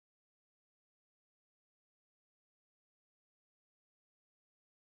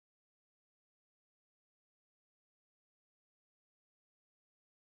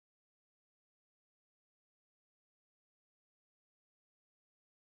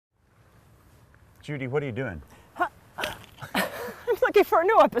Judy, what are you doing? I'm looking for a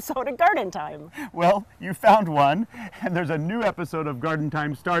new episode of Garden Time. Well, you found one, and there's a new episode of Garden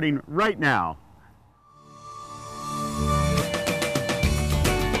Time starting right now.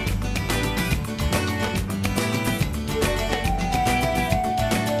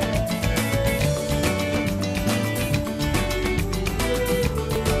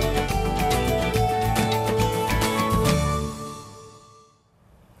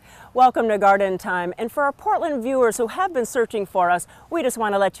 Welcome to Garden Time, and for our Portland viewers who have been searching for us, we just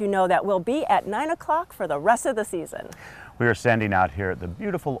want to let you know that we'll be at 9 o'clock for the rest of the season. We are standing out here at the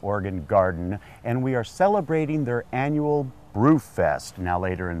beautiful Oregon Garden, and we are celebrating their annual Brewfest. Now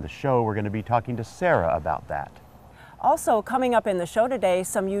later in the show, we're going to be talking to Sarah about that. Also coming up in the show today,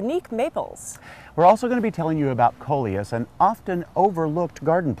 some unique maples. We're also going to be telling you about coleus, an often overlooked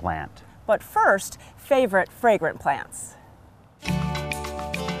garden plant. But first, favorite fragrant plants.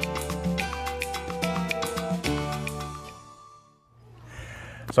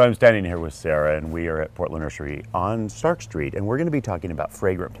 So I'm standing here with Sarah, and we are at Portland Nursery on Stark Street, and we're going to be talking about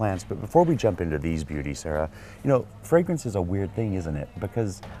fragrant plants. But before we jump into these beauties, Sarah, you know, fragrance is a weird thing, isn't it?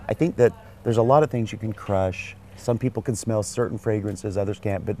 Because I think that there's a lot of things you can crush. Some people can smell certain fragrances, others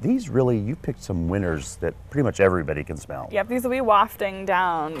can't. But these really, you picked some winners that pretty much everybody can smell. Yep, these will be wafting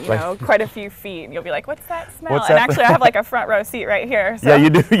down, you know, quite a few feet. You'll be like, what's that smell? What's and that? actually, I have like a front row seat right here. So. Yeah, you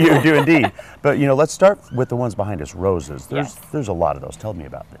do indeed. But you know, let's start with the ones behind us, roses. There's a lot of those. Tell me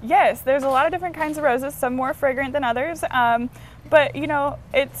about them. Yes, there's a lot of different kinds of roses, some more fragrant than others. But you know,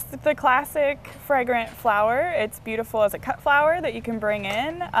 it's the classic fragrant flower. It's beautiful as a cut flower that you can bring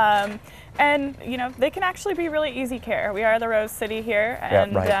in. And you know, they can actually be really easy care. We are the Rose City here,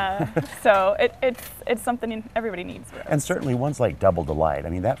 and yeah, right. so it's something everybody needs. Rose. And certainly ones like Double Delight. I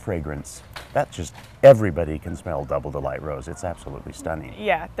mean, that fragrance, that just everybody can smell Double Delight rose. It's absolutely stunning.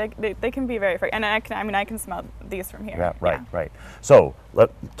 Yeah, they can be very fragrant, and I can smell these from here. Yeah, right. So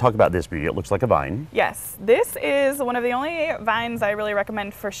let's talk about this beauty. It looks like a vine. Yes, this is one of the only vines I really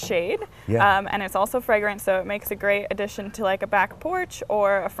recommend for shade. Yeah. And it's also fragrant, so it makes a great addition to like a back porch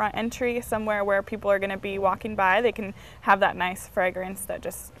or a front entry somewhere where people are going to be walking by. They can have that nice fragrance that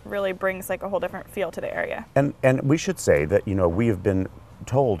just really brings like a whole different feel to the area. And we should say that, you know, we have been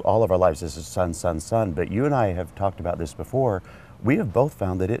told all of our lives this is sun, sun, sun, but you and I have talked about this before. We have both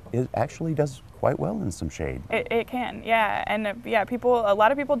found that it actually does quite well in some shade. It can, yeah, and yeah, a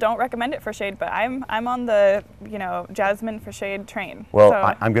lot of people don't recommend it for shade, but I'm on the, you know, jasmine for shade train. Well,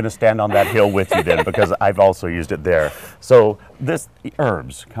 so. I'm going to stand on that hill with you then, because I've also used it there. So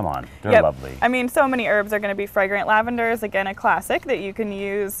herbs, come on, they're lovely. I mean, so many herbs are going to be fragrant. Lavender is again a classic that you can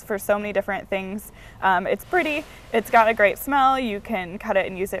use for so many different things. It's pretty. It's got a great smell. You can cut it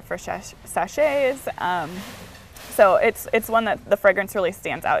and use it for sachets. So it's one that the fragrance really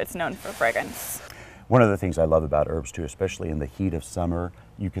stands out. It's known for fragrance. One of the things I love about herbs too, especially in the heat of summer,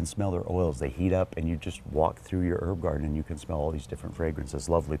 you can smell their oils. They heat up, and you just walk through your herb garden and you can smell all these different fragrances.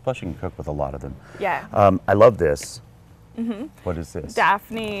 Lovely. Plus you can cook with a lot of them. Yeah. I love this. Mm-hmm. What is this?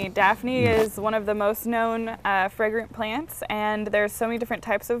 Daphne. Daphne is one of the most known fragrant plants, and there's so many different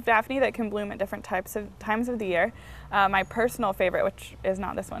types of Daphne that can bloom at different times of the year. My personal favorite, which is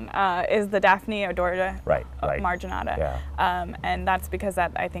not this one, is the Daphne odorata marginata. Yeah. And that's because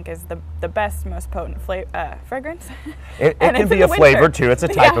that, I think, is the best, most potent fragrance. It can be a flavor too. It's a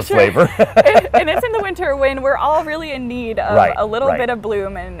type of flavor. And it's in the winter when we're all really in need of a little bit of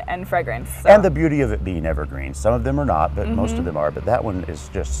bloom and fragrance. So. And the beauty of it being evergreen. Some of them are not, but most of them are. But that one is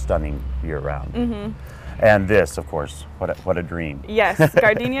just stunning year round. Mm-hmm. And this, of course, what a dream. Yes,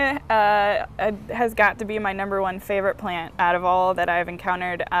 gardenia has got to be my #1 favorite plant out of all that I've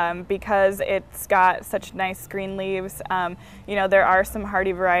encountered because it's got such nice green leaves. You know, there are some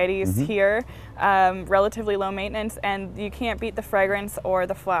hardy varieties here, relatively low maintenance, and you can't beat the fragrance or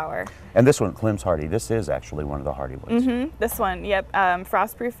the flower. And this one, Clem's hardy. This is actually one of the hardy ones. This one, yep.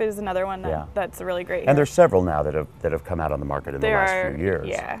 Frostproof is another one that's really great. And there's several now that have come out on the market in the last few years.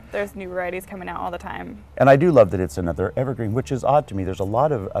 Yeah, there's new varieties coming out all the time. And I do love that it's another evergreen, which is odd to me. There's a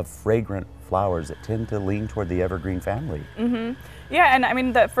lot of fragrant flowers that tend to lean toward the evergreen family. Yeah, and I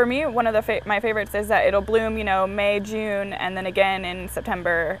mean, for me, one of my favorites is that it'll bloom, you know, May, June, and then again in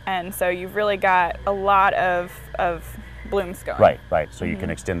September, and so you've really got a lot of blooms going. Right. So you can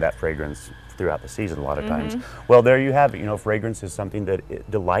extend that fragrance throughout the season a lot of times. Well, there you have it. You know, fragrance is something that it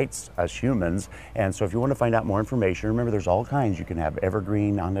delights us humans, and so if you want to find out more information, remember there's all kinds. You can have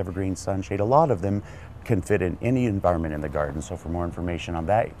evergreen, non-evergreen, sunshade. A lot of them can fit in any environment in the garden. So for more information on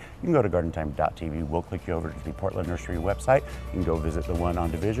that, you can go to gardentime.tv. We'll click you over to the Portland Nursery website. You can go visit the one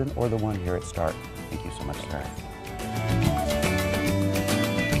on Division or the one here at Stark. Thank you so much, Sarah.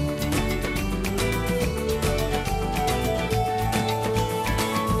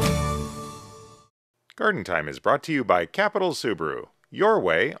 Garden Time is brought to you by Capital Subaru, your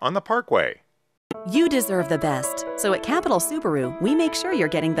way on the Parkway. You deserve the best, so at Capital Subaru, we make sure you're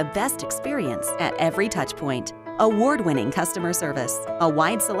getting the best experience at every touch point. Award-winning customer service, a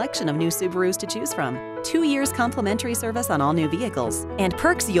wide selection of new Subarus to choose from, 2 years complimentary service on all new vehicles, and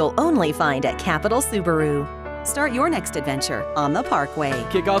perks you'll only find at Capital Subaru. Start your next adventure on the Parkway.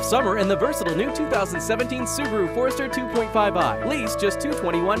 Kick off summer in the versatile new 2017 Subaru Forester 2.5i. Lease just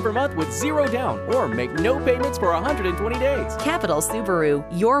 $221 per month with 0 down, or make no payments for 120 days. Capital Subaru,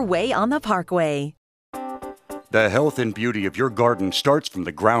 your way on the Parkway. The health and beauty of your garden starts from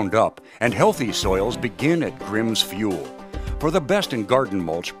the ground up, and healthy soils begin at Grimm's Fuel. For the best in garden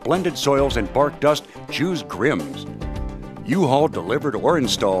mulch, blended soils, and bark dust, choose Grimm's. U-Haul delivered or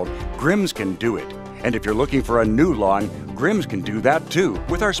installed, Grimm's can do it. And if you're looking for a new lawn, Grimm's can do that too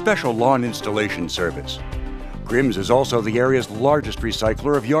with our special lawn installation service. Grimm's is also the area's largest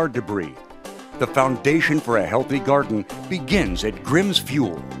recycler of yard debris. The foundation for a healthy garden begins at Grimm's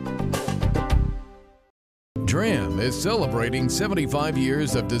Fuel. Dram is celebrating 75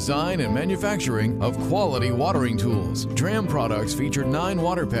 years of design and manufacturing of quality watering tools. Dram products feature 9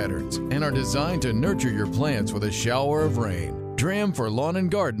 water patterns and are designed to nurture your plants with a shower of rain. Dram for lawn and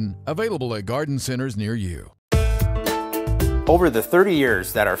garden, available at garden centers near you. Over the 30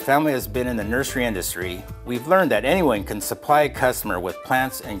 years that our family has been in the nursery industry, we've learned that anyone can supply a customer with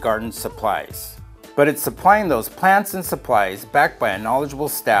plants and garden supplies. But it's supplying those plants and supplies backed by a knowledgeable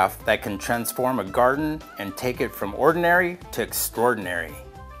staff that can transform a garden and take it from ordinary to extraordinary.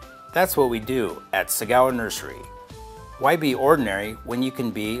 That's what we do at Sagawa Nursery. Why be ordinary when you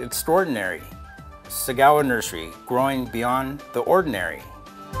can be extraordinary? Sagawa Nursery, growing beyond the ordinary.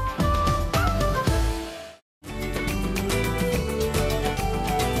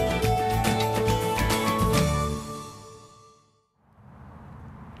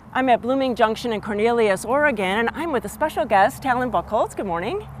 I'm at Blooming Junction in Cornelius, Oregon, and I'm with a special guest, Talon Buchholz. Good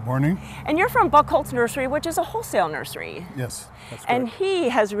morning. Good morning. And you're from Buchholz Nursery, which is a wholesale nursery. Yes, that's correct. And he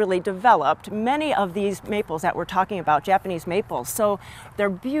has really developed many of these maples that we're talking about, Japanese maples. So they're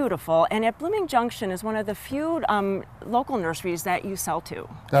beautiful. And at Blooming Junction is one of the few local nurseries that you sell to.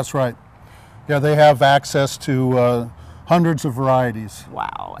 That's right. Yeah, they have access to hundreds of varieties.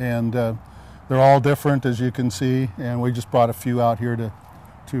 Wow. And they're all different, as you can see. And we just brought a few out here to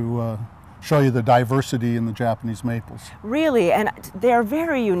show you the diversity in the Japanese maples. Really, and they're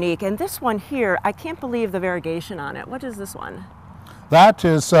very unique. And this one here, I can't believe the variegation on it. What is this one? That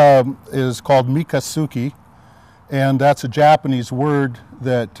is called Mikasuki, and that's a Japanese word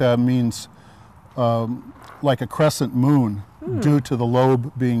that means like a crescent moon, due to the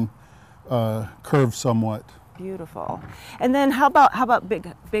lobe being curved somewhat. Beautiful. And then how about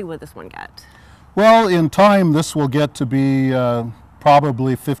big will this one get? Well, in time, this will get to be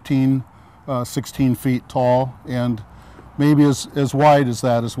probably 15, 16 feet tall, and maybe as wide as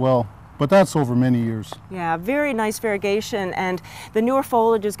that as well. But that's over many years. Yeah, very nice variegation, and the newer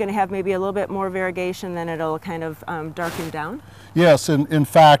foliage is going to have maybe a little bit more variegation, then it'll kind of darken down? Yes, and in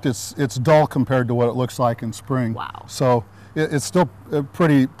fact, it's dull compared to what it looks like in spring. Wow. So it's still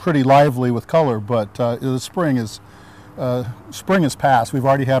pretty lively with color, but the spring is past. We've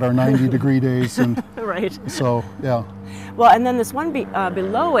already had our 90-degree days, and right. So yeah. Well, and then this one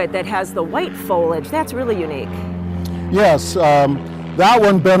below it that has the white foliage, that's really unique. Yes, that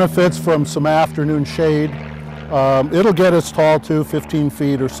one benefits from some afternoon shade. It'll get as tall too, 15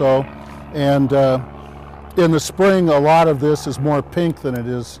 feet or so. And in the spring, a lot of this is more pink than it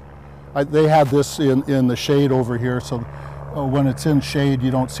is. They had this in the shade over here, so when it's in shade,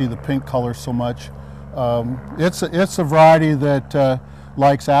 you don't see the pink color so much. It's a variety that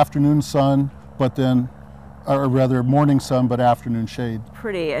likes afternoon sun, but then, or rather morning sun, but afternoon shade.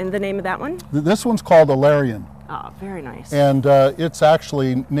 Pretty. And the name of that one? This one's called Alarian. Oh, very nice. And it's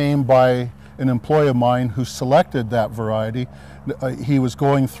actually named by an employee of mine who selected that variety. He was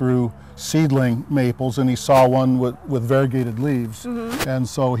going through seedling maples and he saw one with variegated leaves. Mm-hmm. And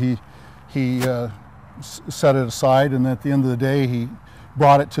so he set it aside, and at the end of the day he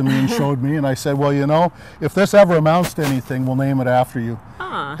brought it to me and showed me, and I said, well, you know, if this ever amounts to anything, we'll name it after you.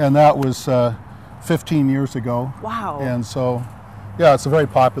 And that was 15 years ago. Wow. And so, yeah, it's a very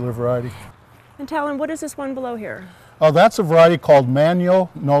popular variety. And Talon, what is this one below here? Oh, that's a variety called Manyo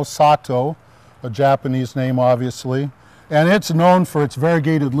no Sato, a Japanese name, obviously. And it's known for its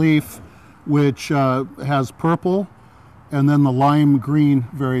variegated leaf, which has purple and then the lime green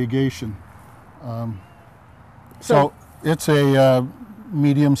variegation. So it's a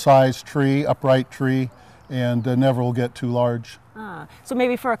medium-sized tree, upright tree, and never will get too large. So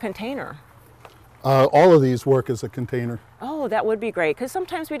maybe for a container. All of these work as a container. Oh, that would be great, because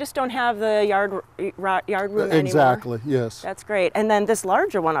sometimes we just don't have the yard room anymore. Exactly, yes. That's great. And then this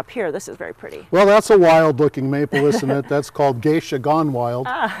larger one up here, this is very pretty. Well, that's a wild-looking maple, isn't it? That's called Geisha Gone Wild.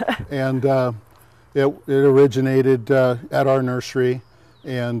 And it originated at our nursery,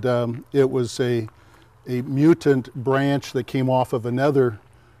 and it was a mutant branch that came off of another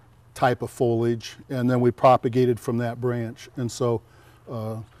type of foliage, and then we propagated from that branch. And so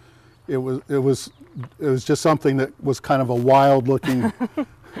it was just something that was kind of a wild-looking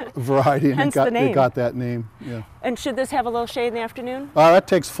variety, and it got that name. Yeah. And should this have a little shade in the afternoon? That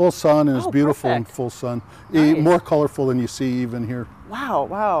takes full sun, and it's beautiful perfect. in full sun. Nice. More colorful than you see even here. Wow,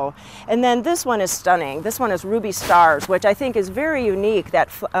 wow. And then this one is stunning. This one is Ruby Stars, which I think is very unique, that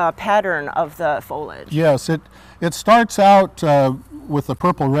pattern of the foliage. Yes, it starts out with a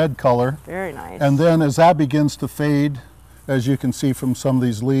purple-red color. Very nice. And then as that begins to fade, as you can see from some of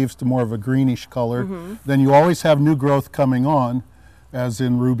these leaves, to more of a greenish color, then you always have new growth coming on, as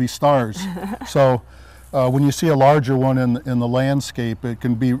in Ruby Stars. So when you see a larger one in the landscape, it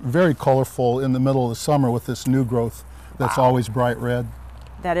can be very colorful in the middle of the summer with this new growth that's always bright red.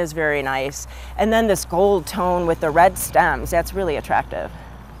 That is very nice. And then this gold tone with the red stems, that's really attractive.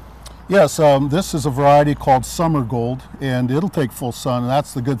 Yes, this is a variety called Summer Gold, and it'll take full sun, and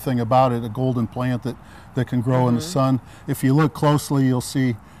that's the good thing about it, a golden plant that can grow in the sun. If you look closely, you'll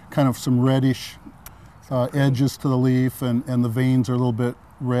see kind of some reddish edges to the leaf, and the veins are a little bit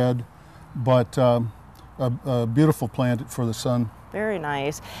red, but a beautiful plant for the sun. Very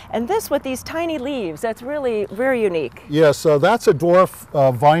nice. And this with these tiny leaves, that's really very unique. Yes, so that's a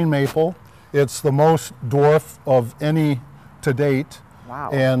dwarf vine maple. It's the most dwarf of any to date. Wow.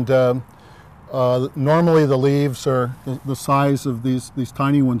 And normally the leaves are the size of these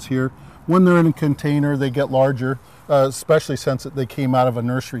tiny ones here. When they're in a container, they get larger, especially since they came out of a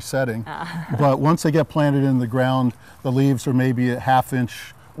nursery setting. But once they get planted in the ground, the leaves are maybe a ½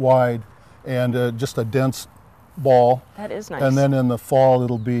 inch wide and just a dense ball. That is nice. And then in the fall,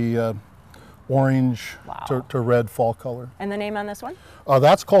 it'll be orange to red fall color. And the name on this one?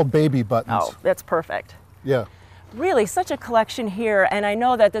 That's called Baby Buttons. Oh, that's perfect. Yeah. Really, such a collection here, and I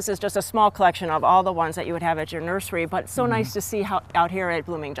know that this is just a small collection of all the ones that you would have at your nursery, but so nice to see out here at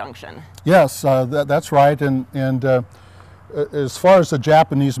Blooming Junction. Yes, that's right, and as far as the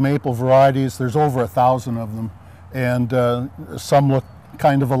Japanese maple varieties, there's over 1,000 of them, and some look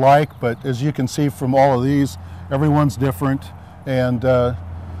kind of alike, but as you can see from all of these, everyone's different, and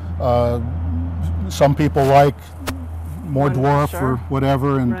some people like more dwarf or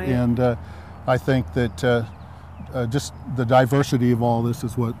whatever, and I think that just the diversity of all this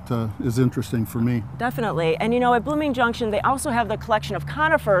is what is interesting for me. Definitely. And you know, at Blooming Junction, they also have the collection of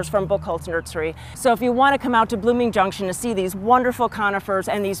conifers from Buchholz Nursery. So if you want to come out to Blooming Junction to see these wonderful conifers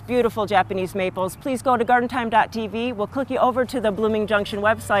and these beautiful Japanese maples, please go to gardentime.tv. We'll click you over to the Blooming Junction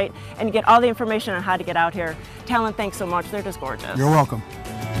website and get all the information on how to get out here. Talon, thanks so much. They're just gorgeous. You're welcome.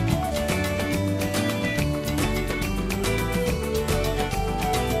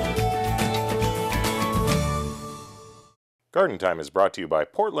 Garden Time is brought to you by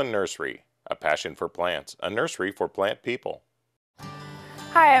Portland Nursery, a passion for plants, a nursery for plant people.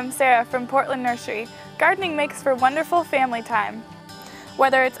 Hi, I'm Sarah from Portland Nursery. Gardening makes for wonderful family time.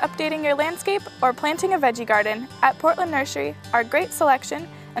 Whether it's updating your landscape or planting a veggie garden, at Portland Nursery, our great selection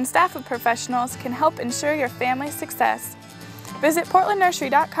and staff of professionals can help ensure your family's success. Visit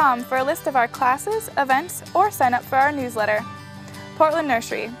portlandnursery.com for a list of our classes, events, or sign up for our newsletter. Portland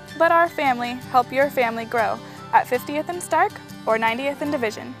Nursery, let our family help your family grow, at 50th and Stark or 90th and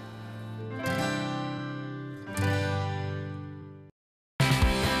Division.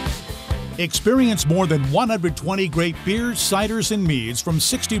 Experience more than 120 great beers, ciders, and meads from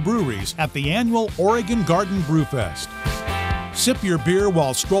 60 breweries at the annual Oregon Garden Brewfest. Sip your beer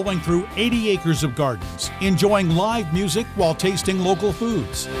while strolling through 80 acres of gardens, enjoying live music while tasting local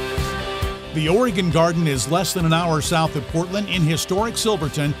foods. The Oregon Garden is less than an hour south of Portland in historic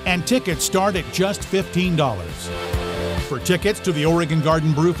Silverton, and tickets start at just $15. For tickets to the Oregon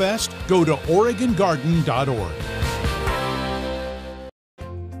Garden Brewfest, go to OregonGarden.org.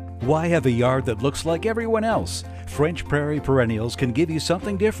 Why have a yard that looks like everyone else? French Prairie Perennials can give you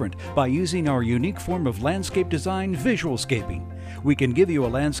something different by using our unique form of landscape design, visualscaping. We can give you a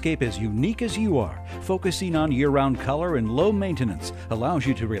landscape as unique as you are. Focusing on year-round color and low maintenance allows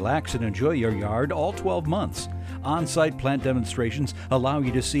you to relax and enjoy your yard all 12 months. On-site plant demonstrations allow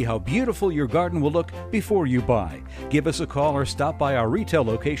you to see how beautiful your garden will look before you buy. Give us a call or stop by our retail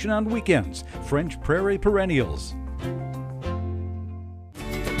location on weekends. French Prairie Perennials.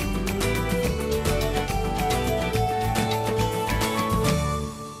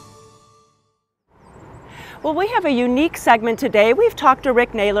 Well, we have a unique segment today. We've talked to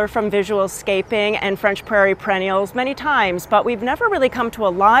Rick Naylor from Visualscaping and French Prairie Perennials many times, but we've never really come to a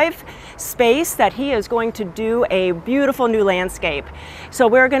live space that he is going to do a beautiful new landscape. So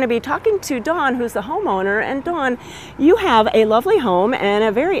we're going to be talking to Dawn, who's the homeowner. And Dawn, you have a lovely home and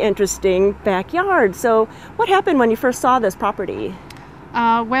a very interesting backyard. So what happened when you first saw this property?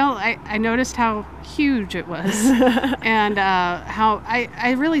 Well, I noticed how huge it was and how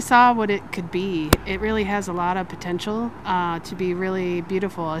I really saw what it could be. It really has a lot of potential to be really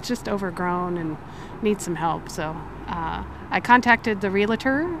beautiful. It's just overgrown and needs some help. So I contacted the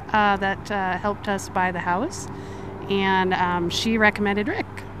realtor that helped us buy the house, and she recommended Rick.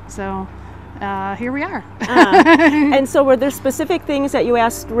 So here we are. And so were there specific things that you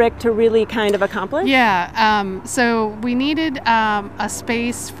asked Rick to really kind of accomplish? Yeah, so we needed a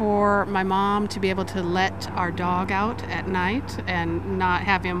space for my mom to be able to let our dog out at night and not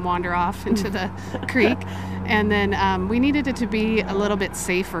have him wander off into the creek. And then we needed it to be a little bit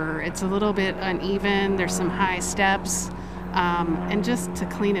safer. It's a little bit uneven. There's some high steps. And just to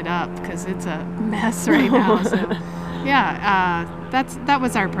clean it up because it's a mess right now. So yeah, that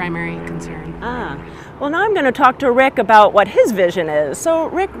was our primary concern. Well, now I'm going to talk to Rick about what his vision is. So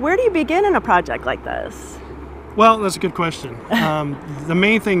Rick, where do you begin in a project like this? Well, that's a good question. The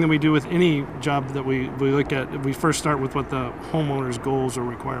main thing that we do with any job that we look at, we first start with what the homeowner's goals or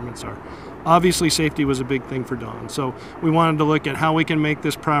requirements are. Obviously, safety was a big thing for Dawn. So we wanted to look at how we can make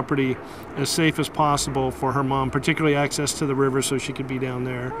this property as safe as possible for her mom, particularly access to the river so she could be down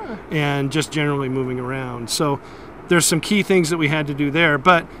there and just generally moving around. So there's some key things that we had to do there.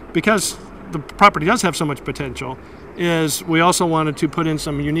 But because the property does have so much potential, is we also wanted to put in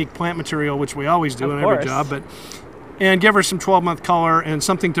some unique plant material, which we always do in every job, and give her some 12-month color and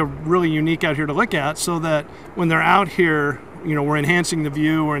something to really unique out here to look at, so that when they're out here, you know, we're enhancing the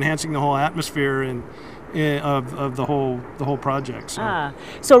view, we're enhancing the whole atmosphere and of the whole project.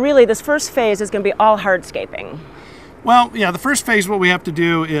 So really, this first phase is going to be all hardscaping. Well, yeah, the first phase, what we have to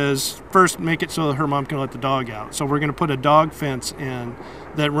do is first make it so that her mom can let the dog out. So we're going to put a dog fence in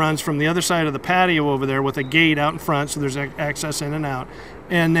that runs from the other side of the patio over there with a gate out in front, so there's access in and out.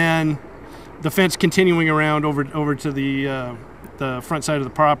 And then the fence continuing around over to the front side of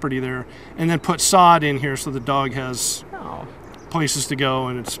the property there, and then put sod in here so the dog has places to go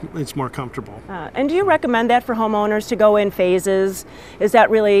and it's more comfortable. And do you recommend that for homeowners to go in phases? Is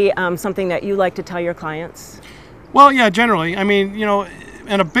that really something that you like to tell your clients? Well, yeah, generally. I mean, you know,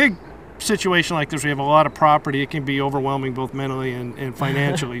 in a big situation like this, we have a lot of property. It can be overwhelming both mentally and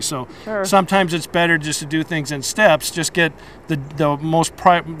financially. So sometimes it's better just to do things in steps. Just get the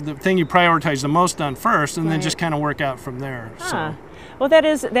thing you prioritize the most done first, and then just kind of work out from there. So. Well, that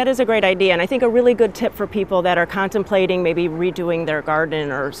is a great idea, and I think a really good tip for people that are contemplating maybe redoing their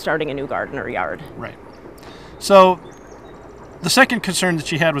garden or starting a new garden or yard. Right. So the second concern that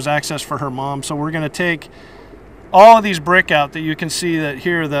she had was access for her mom. So we're going to take all of these brick out that you can see that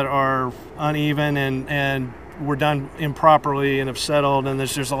here that are uneven and were done improperly and have settled, and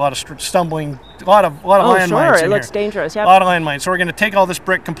there's a lot of stumbling, a lot of landmines in it looks dangerous. Yep. A lot of landmines. So we're going to take all this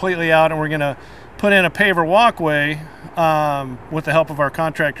brick completely out, and we're going to put in a paver walkway with the help of our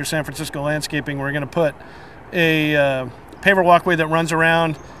contractor, San Francisco Landscaping. We're going to put a paver walkway that runs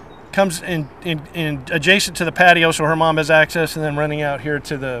around, comes in adjacent to the patio, so her mom has access, and then running out here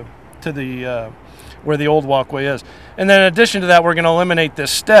to the where the old walkway is. And then in addition to that, we're going to eliminate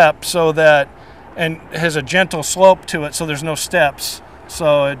this step so that, and it has a gentle slope to it, so there's no steps.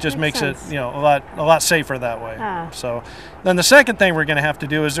 So it just makes it, you know, a lot safer that way. So then the second thing we're going to have to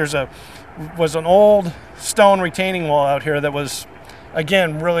do is was an old stone retaining wall out here that was,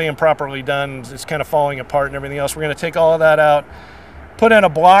 again, really improperly done. It's kind of falling apart and everything else. We're going to take all of that out, put in a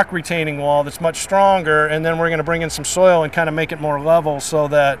block retaining wall that's much stronger, and then we're going to bring in some soil and kind of make it more level so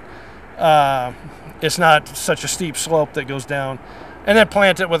that it's not such a steep slope that goes down, and then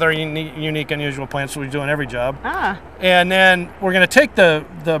plant it with our unique, unusual plants that we do in every job. And then we're going to take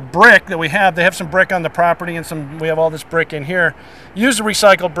the brick that we have. They have some brick on the property, and we have all this brick in here. Use the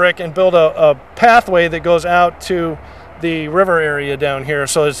recycled brick and build a pathway that goes out to the river area down here,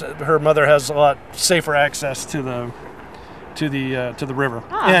 so her mother has a lot safer access to the river.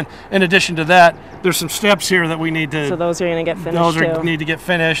 And in addition to that, there's some steps here that we need to. So those are going to get finished. Need to get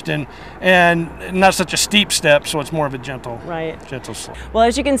finished, and not such a steep step, so it's more of a gentle slope. Well,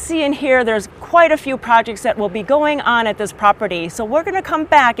 as you can see in here, there's quite a few projects that will be going on at this property. So we're going to come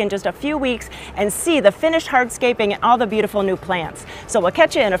back in just a few weeks and see the finished hardscaping and all the beautiful new plants. So we'll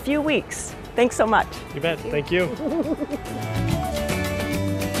catch you in a few weeks. Thanks so much. You bet. Thank you.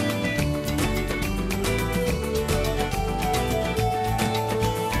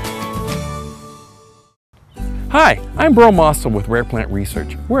 Hi, I'm Burl Mossel with Rare Plant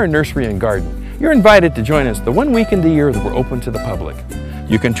Research. We're a nursery and garden. You're invited to join us the 1 week in the year that we're open to the public.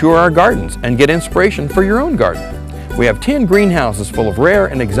 You can tour our gardens and get inspiration for your own garden. We have 10 greenhouses full of rare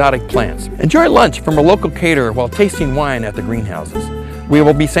and exotic plants. Enjoy lunch from a local caterer while tasting wine at the greenhouses. We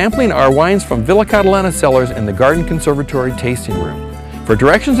will be sampling our wines from Villa Catalana cellars in the Garden Conservatory tasting room. For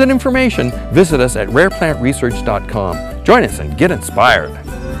directions and information, visit us at rareplantresearch.com. Join us and get inspired.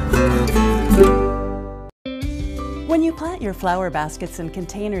 When you plant your flower baskets and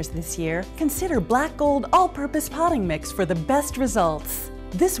containers this year, consider Black Gold All-Purpose Potting Mix for the best results.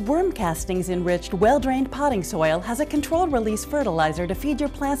 This worm castings-enriched, well-drained potting soil has a controlled release fertilizer to feed your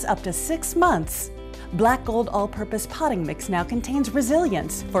plants up to 6 months. Black Gold All-Purpose Potting Mix now contains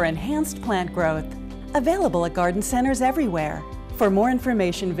resilience for enhanced plant growth. Available at garden centers everywhere. For more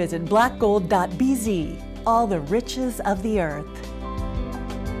information, visit blackgold.bz. All the riches of the earth.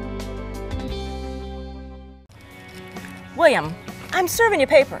 William, I'm serving you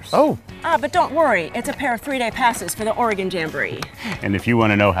papers. Oh. But don't worry, it's a pair of 3-day passes for the Oregon Jamboree. And if you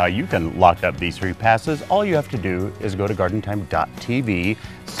want to know how you can lock up these 3 passes, all you have to do is go to gardentime.tv,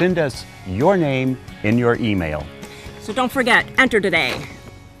 send us your name in your email. So don't forget, enter today.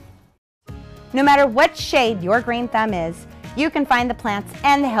 No matter what shade your green thumb is, you can find the plants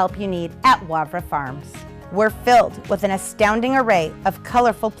and the help you need at Wavra Farms. We're filled with an astounding array of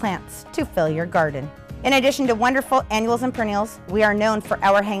colorful plants to fill your garden. In addition to wonderful annuals and perennials, we are known for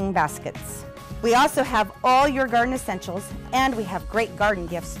our hanging baskets. We also have all your garden essentials, and we have great garden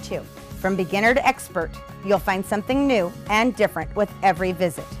gifts too. From beginner to expert, you'll find something new and different with every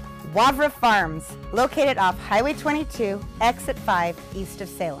visit. Wavra Farms, located off Highway 22, Exit 5, east of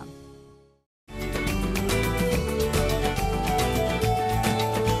Salem.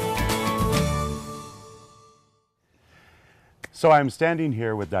 So I'm standing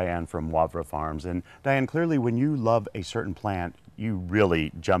here with Diane from Wavra Farms, and Diane, clearly when you love a certain plant, you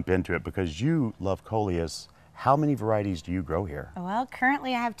really jump into it because you love coleus. How many varieties do you grow here? Well,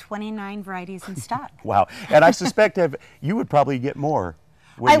 currently I have 29 varieties in stock. Wow, and I suspect you would probably get more.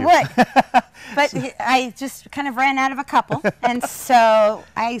 I would, but I just kind of ran out of a couple, and so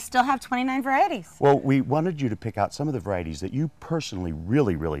I still have 29 varieties. Well, we wanted you to pick out some of the varieties that you personally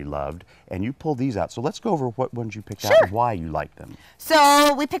really, really loved, and you pulled these out. So let's go over what ones you picked out and why you liked them.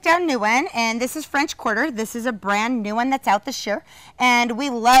 So we picked out a new one, and this is French Quarter. This is a brand new one that's out this year, and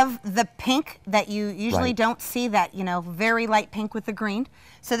we love the pink that you usually don't see, that, you know, very light pink with the green.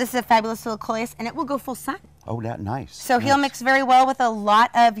 So this is a fabulous little coleus, and it will go full sun. Oh, that nice. So he'll mix very well with a lot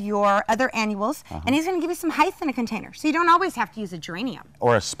of your other annuals, and he's going to give you some height in a container. So you don't always have to use a geranium.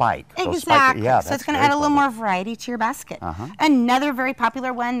 Or a spike. Exactly. Yeah, so it's going to add a little more variety to your basket. Another very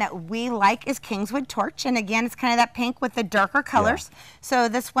popular one that we like is Kingswood Torch. And again, it's kind of that pink with the darker colors. Yeah. So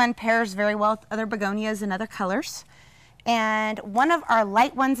this one pairs very well with other begonias and other colors. And one of our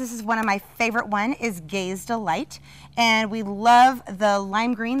light ones, this is one of my favorite one, is Gaze Delight. And we love the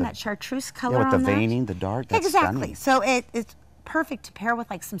lime green, that chartreuse color on that. Yeah, with the veining, the dark, that's exactly. stunning. So it's perfect to pair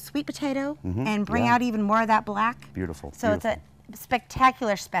with like some sweet potato and bring out even more of that black. Beautiful. So it's a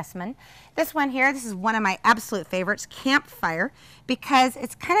spectacular specimen. This one here, this is one of my absolute favorites, Campfire, because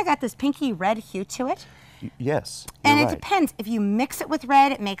it's kind of got this pinky red hue to it. Yes. And it depends. If you mix it with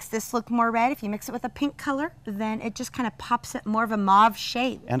red, it makes this look more red. If you mix it with a pink color, then it just kind of pops it more of a mauve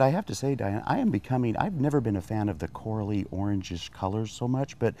shade. And I have to say, Diane, I've never been a fan of the corally orangish colors so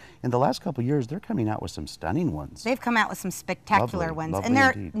much, but in the last couple of years, they're coming out with some stunning ones. They've come out with some spectacular ones. Lovely and they're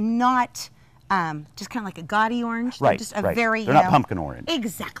indeed. not just kind of like a gaudy orange. Right, They're just a right. very, They're not pumpkin orange.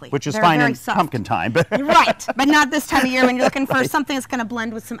 Exactly. Which is They're fine very in soft. pumpkin time. But right, but not this time of year when you're looking for something that's going to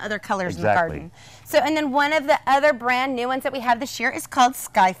blend with some other colors in the garden. So, and then one of the other brand new ones that we have this year is called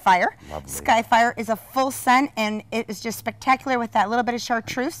Skyfire. Lovely. Skyfire is a full sun, and it is just spectacular with that little bit of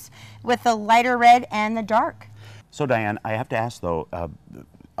chartreuse with the lighter red and the dark. So, Diane, I have to ask though,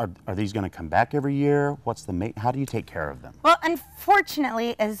 are these going to come back every year? How do you take care of them? Well,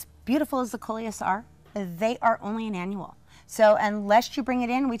 unfortunately, as beautiful as the coleus are, they are only an annual. So unless you bring it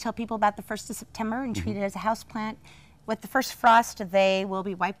in, we tell people about the 1st of September and treat it as a house plant. With the first frost, they will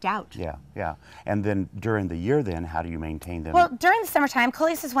be wiped out. Yeah, yeah. And then during the year then, how do you maintain them? Well, during the summertime,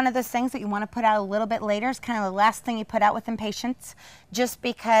 coleus is one of those things that you want to put out a little bit later. It's kind of the last thing you put out with impatiens, just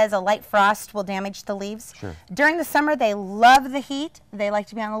because a light frost will damage the leaves. Sure. During the summer, they love the heat. They like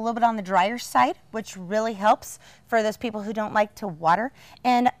to be on a little bit on the drier side, which really helps for those people who don't like to water.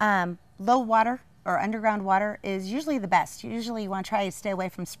 And low water or underground water is usually the best. Usually you want to try to stay away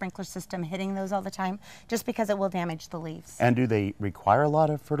from sprinkler system hitting those all the time, just because it will damage the leaves. And do they require a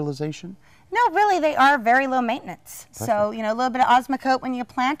lot of fertilization? No, really, they are very low maintenance. Perfect. So, you know, a little bit of Osmocote when you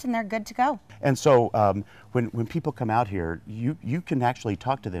plant and they're good to go. And so when people come out here, you can actually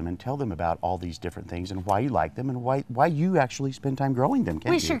talk to them and tell them about all these different things and why you like them and why you actually spend time growing them, can't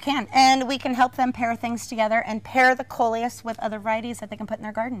you? We sure can. And we can help them pair things together and pair the coleus with other varieties that they can put in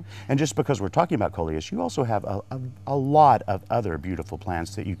their garden. And just because we're talking about coleus, you also have a lot of other beautiful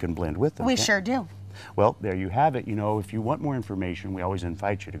plants that you can blend with them. We sure do. Well, there you have it. You know, if you want more information, we always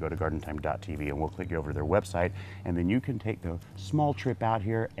invite you to go to gardentime.tv and we'll click you over to their website, and then you can take the small trip out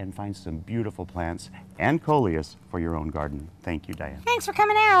here and find some beautiful plants and coleus for your own garden. Thank you, Diane. Thanks for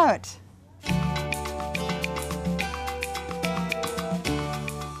coming out.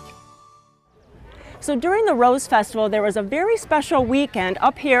 So during the Rose Festival, there was a very special weekend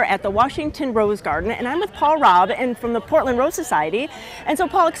up here at the Washington Rose Garden, and I'm with Paul Robb and from the Portland Rose Society. And so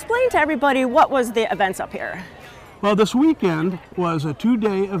Paul, explain to everybody what was the events up here. Well, this weekend was a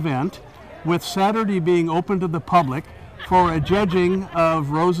two-day event with Saturday being open to the public for a judging of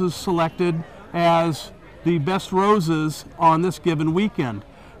roses selected as the best roses on this given weekend.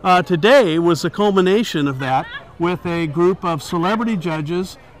 Today was the culmination of that with a group of celebrity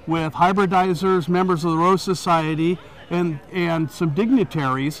judges with hybridizers, members of the Rose Society, and some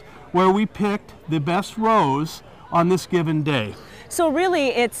dignitaries, where we picked the best rose on this given day. So really,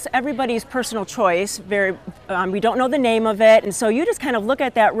 it's everybody's personal choice. We don't know the name of it, and so you just kind of look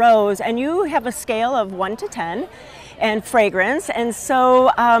at that rose, and you have a scale of 1 to 10, and fragrance. And so,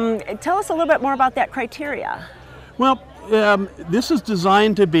 tell us a little bit more about that criteria. Well, this is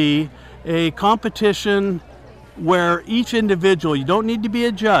designed to be a competition where each individual, you don't need to be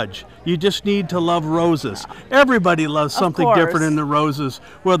a judge, you just need to love roses. Everybody loves something different in the roses,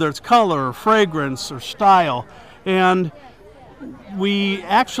 whether it's color, or fragrance, or style. And we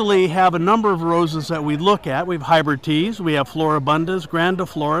actually have a number of roses that we look at. We have hybrid teas, we have floribundas,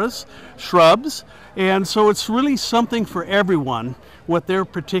 grandifloras, shrubs, and so it's really something for everyone, what their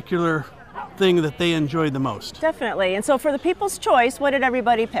particular thing that they enjoy the most. Definitely. And so for the People's Choice, what did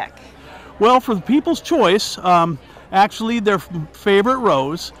everybody pick? Well, for the People's Choice, actually their favorite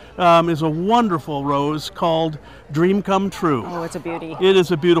rose is a wonderful rose called Dream Come True. Oh, it's a beauty. It is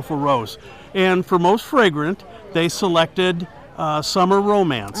a beautiful rose. And for most fragrant, they selected Summer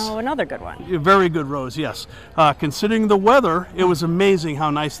Romance. Oh, another good one. A very good rose, yes. Considering the weather, it was amazing how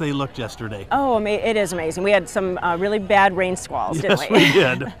nice they looked yesterday. Oh, it is amazing. We had some really bad rain squalls, didn't we? Yes, we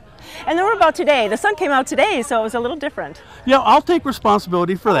did. And then what about today? The sun came out today, so it was a little different. Yeah, I'll take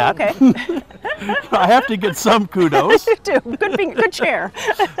responsibility for that. Okay. I have to get some kudos. You do. Good chair.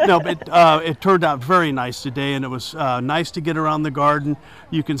 No, but it turned out very nice today, and it was nice to get around the garden.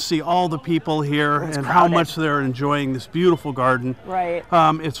 You can see all the people here and how much they're enjoying this beautiful garden. Right.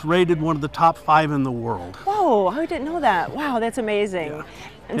 It's rated one of the top 5 in the world. Whoa, I didn't know that. Wow, that's amazing. Yeah.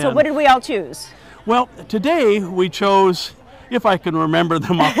 And so what did we all choose? Well, today we chose, if I can remember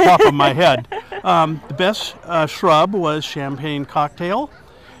them off the top of my head, the best shrub was Champagne Cocktail.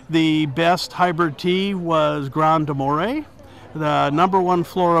 The best hybrid tea was Grand Amore. The #1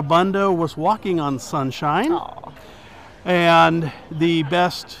 floribunda was Walking on Sunshine. Aww. And the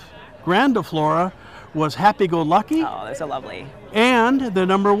best grandiflora was Happy Go Lucky. Oh, that's so lovely. And the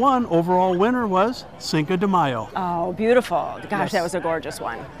 #1 overall winner was Cinco de Mayo. Oh, beautiful. Gosh, yes. That was a gorgeous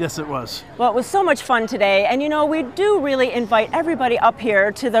one. Yes, it was. Well, it was so much fun today. And you know, we do really invite everybody up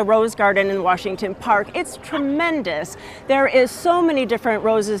here to the Rose Garden in Washington Park. It's tremendous. There is so many different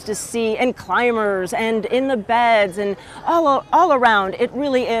roses to see, and climbers, and in the beds, and all around. It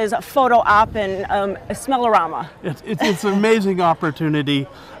really is a photo op and a smellorama. It's an amazing opportunity.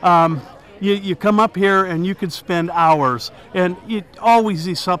 You come up here and you could spend hours, and you always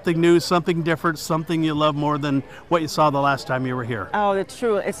see something new, something different, something you love more than what you saw the last time you were here. Oh, it's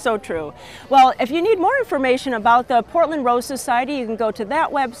true. It's so true. Well, if you need more information about the Portland Rose Society, you can go to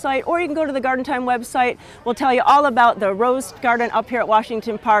that website, or you can go to the Garden Time website. We'll tell you all about the Rose Garden up here at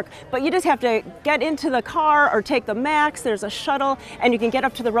Washington Park, but you just have to get into the car or take the MAX. There's a shuttle, and you can get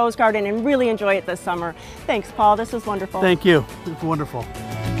up to the Rose Garden and really enjoy it this summer. Thanks, Paul. This was wonderful. Thank you. It's wonderful.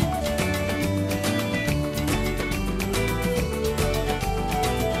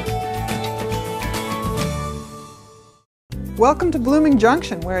 Welcome to Blooming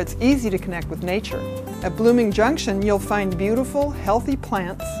Junction, where it's easy to connect with nature. At Blooming Junction, you'll find beautiful, healthy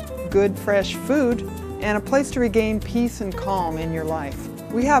plants, good, fresh food, and a place to regain peace and calm in your life.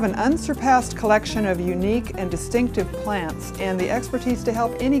 We have an unsurpassed collection of unique and distinctive plants and the expertise to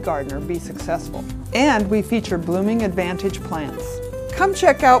help any gardener be successful. And we feature Blooming Advantage plants. Come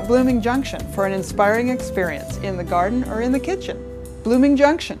check out Blooming Junction for an inspiring experience in the garden or in the kitchen. Blooming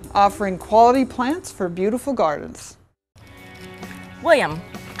Junction, offering quality plants for beautiful gardens. William,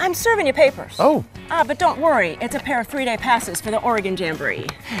 I'm serving you papers. Oh. But don't worry, it's a pair of 3-day passes for the Oregon Jamboree.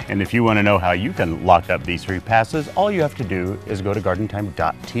 And if you want to know how you can lock up these 3 passes, all you have to do is go to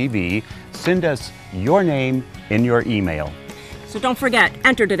gardentime.tv, send us your name in your email. So don't forget,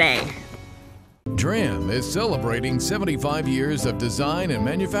 enter today. DRAM is celebrating 75 years of design and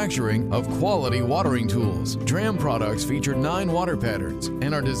manufacturing of quality watering tools. DRAM products feature 9 water patterns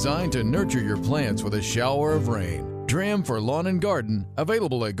and are designed to nurture your plants with a shower of rain. DRAM for lawn and garden,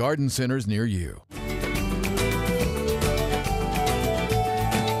 available at garden centers near you.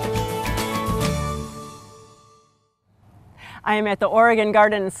 I am at the Oregon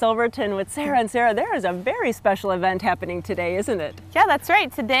Garden in Silverton with Sarah. And Sarah, there is a very special event happening today, isn't it? Yeah, that's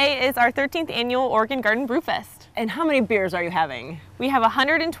right. Today is our 13th annual Oregon Garden Brewfest. And how many beers are you having? We have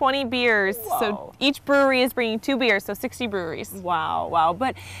 120 beers. Whoa. So each brewery is bringing 2 beers, so 60 breweries. Wow, wow.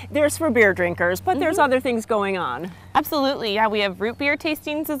 But there's for beer drinkers, but there's other things going on. Absolutely, yeah. We have root beer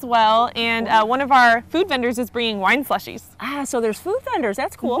tastings as well. And one of our food vendors is bringing wine slushies. So there's food vendors.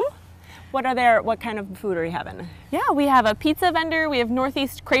 That's cool. What kind of food are you having? Yeah, we have a pizza vendor. We have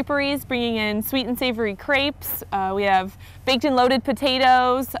Northeast Creperies bringing in sweet and savory crepes. We have baked and loaded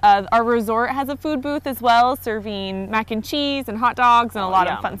potatoes. Our resort has a food booth as well, serving mac and cheese and hot dogs and a lot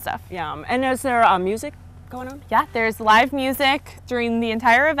of fun stuff. Yum. And is there music going on? Yeah, there's live music during the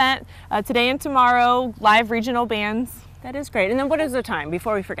entire event. Today and tomorrow, live regional bands. That is great. And then what is the time,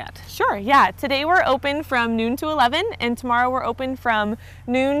 before we forget? Sure, yeah. Today we're open from noon to 11, and tomorrow we're open from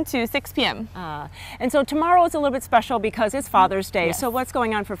noon to 6 p.m. And so tomorrow is a little bit special because it's Father's Day. Yes. So what's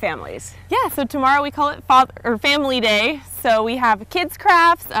going on for families? Yeah, so tomorrow we call it Family Day. So we have kids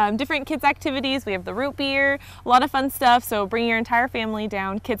crafts, different kids activities. We have the root beer, a lot of fun stuff. So bring your entire family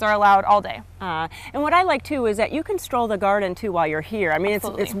down. Kids are allowed all day. And what I like too is that you can stroll the garden too while you're here. I mean,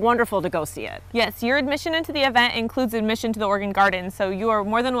 it's wonderful to go see it. Yes, your admission into the event includes admission to the Oregon Garden. So you are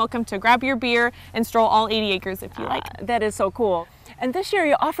more than welcome to grab your beer and stroll all 80 acres if you like. That is so cool. And this year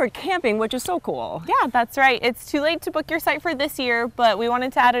you offered camping, which is so cool. Yeah, that's right. It's too late to book your site for this year, but we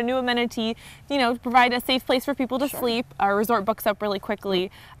wanted to add a new amenity, to provide a safe place for people to sleep. Our resort books up really quickly,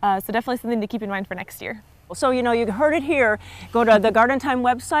 so definitely something to keep in mind for next year. So, you heard it here. Go to the Garden Time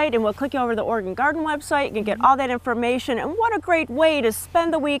website and we'll click you over to the Oregon Garden website. You can get all that information. And what a great way to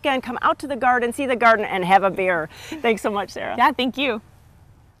spend the weekend, come out to the garden, see the garden, and have a beer. Thanks so much, Sarah. Yeah, thank you.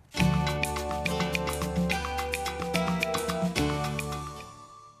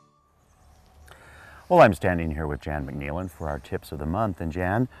 Well, I'm standing here with Jan McNeilan for our tips of the month. And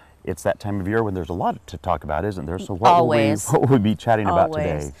Jan, it's that time of year when there's a lot to talk about, isn't there? So what will we be chatting about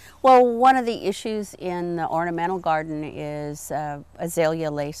today? Well, one of the issues in the ornamental garden is azalea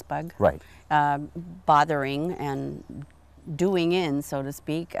lacebug. Right. Bothering and doing in, so to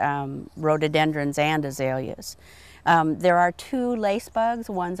speak, rhododendrons and azaleas. There are 2 lacebugs.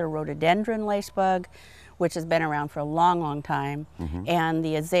 One's a rhododendron lacebug, which has been around for a long, long time, and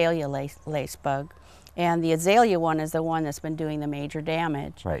the azalea lacebug. And the azalea one is the one that's been doing the major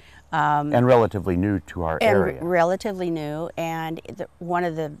damage. Right. And relatively new to our area. Relatively new. And one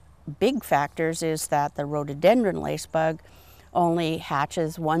of the big factors is that the rhododendron lacebug only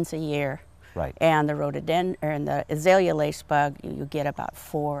hatches once a year. Right. And the azalea lacebug, you get about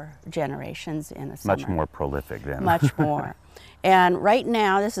 4 generations in a summer. Much more prolific then. Much more. And right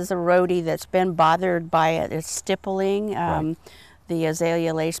now, this is a rhodie that's been bothered by its stippling. Right. The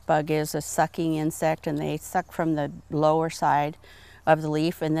azalea lacebug is a sucking insect, and they suck from the lower side of the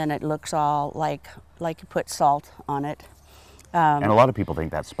leaf, and then it looks all like you put salt on it. And a lot of people think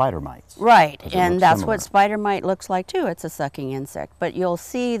that's spider mites. Right, and that's what spider mite looks like too. It's a sucking insect. But you'll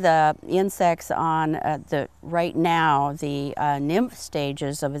see the insects on right now, the nymph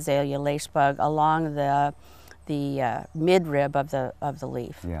stages of azalea lacebug along the midrib of the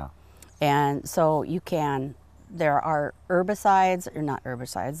leaf. Yeah. And so there are herbicides, or not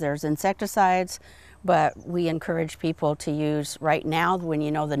herbicides, there's insecticides, but we encourage people to use, right now when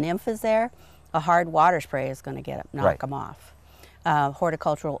you know the nymph is there, a hard water spray is going to knock them off.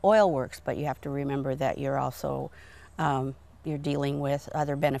 Horticultural oil works, but you have to remember that you're also you're dealing with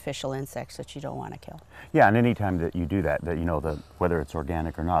other beneficial insects that you don't want to kill. Yeah, and anytime that you do that, whether it's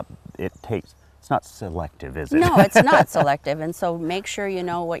organic or not, it's not selective, is it? No, it's not selective, and so make sure you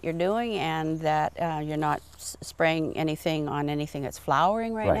know what you're doing and that you're not spraying anything on anything that's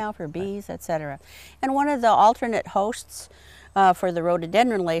flowering right now for bees, etc. And one of the alternate hosts for the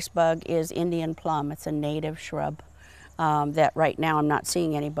rhododendron lacebug is Indian plum. It's a native shrub that right now I'm not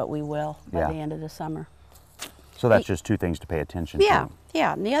seeing any, but we will by the end of the summer. So that's just 2 things to pay attention to.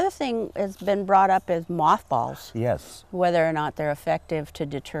 Yeah, and the other thing has been brought up is mothballs. Yes. Whether or not they're effective to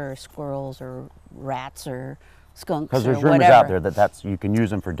deter squirrels or rats or skunks Because or there's rumors whatever. out there that you can use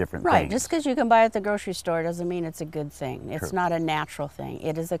them for different Right, things. just because you can buy it at the grocery store doesn't mean it's a good thing. It's True. not a natural thing.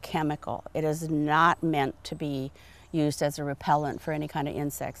 It is a chemical. It is not meant to be used as a repellent for any kind of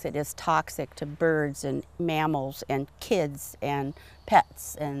insects. It is toxic to birds and mammals and kids and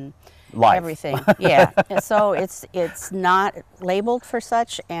pets and Life. everything. Yeah, and so it's not labeled for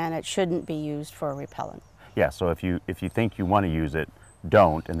such, and it shouldn't be used for a repellent. Yeah, so if you think you want to use it,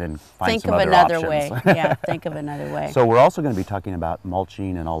 don't, and then find Think some of other another options. way. Yeah, think of another way. So we're also going to be talking about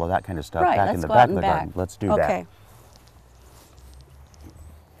mulching and all of that kind of stuff Right, back let's in the go back out of and the back. garden. Let's do Okay. that.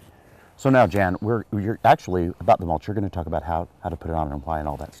 So now, Jan, you're actually about the mulch. You're going to talk about how to put it on and why and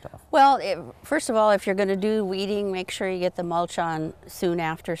all that stuff. Well, first of all, if you're going to do weeding, make sure you get the mulch on soon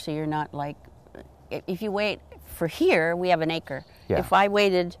after, so you're not like, if you wait for here, we have an acre. Yeah. If I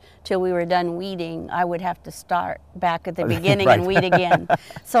waited till we were done weeding, I would have to start back at the beginning Right. and weed again.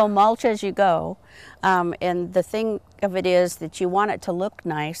 So mulch as you go. And the thing of it is that you want it to look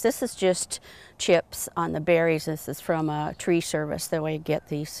nice. This is just chips on the berries. This is from a tree service, the way you get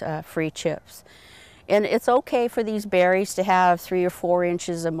these free chips. And it's okay for these berries to have 3 or 4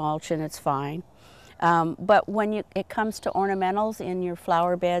 inches of mulch, and it's fine. But when it comes to ornamentals in your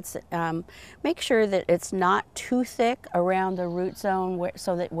flower beds, make sure that it's not too thick around the root zone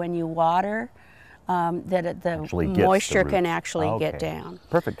so that when you water, the moisture can actually get down.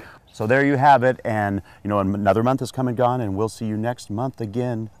 Perfect. So there you have it, and another month is come and gone, and we'll see you next month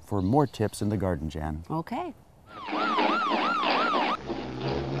again for more tips in the garden, Jan. Okay.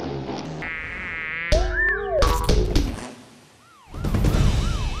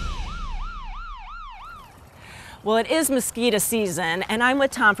 Well, it is mosquito season, and I'm with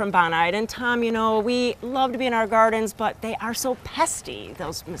Tom from Bonide. And Tom, we love to be in our gardens, but they are so pesty,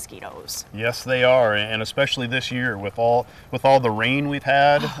 those mosquitoes. Yes, they are, and especially this year with all the rain we've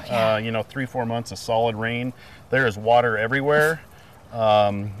had. 3-4 months of solid rain. There is water everywhere,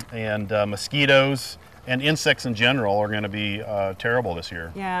 and mosquitoes and insects in general are going to be terrible this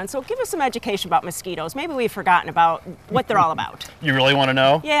year. Yeah, and so give us some education about mosquitoes. Maybe we've forgotten about what they're all about. You really want to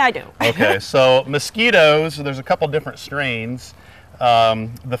know? Yeah, I do. Okay, so mosquitoes, there's a couple different strains.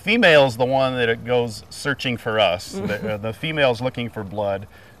 The female is the one that it goes searching for us. The female is looking for blood,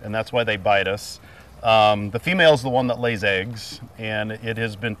 and that's why they bite us. The female is the one that lays eggs, and it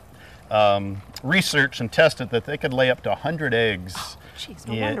has been researched and tested that they could lay up to 100 eggs. Jeez,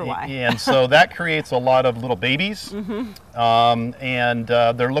 no wonder why. And so that creates a lot of little babies, and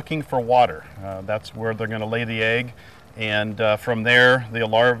they're looking for water. That's where they're going to lay the egg, and from there the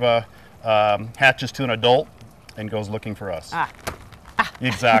larva hatches to an adult and goes looking for us.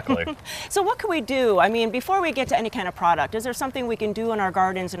 Exactly. So what can we do? I mean, before we get to any kind of product, is there something we can do in our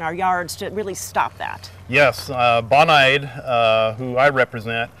gardens and our yards to really stop that? Yes, Bonide, who I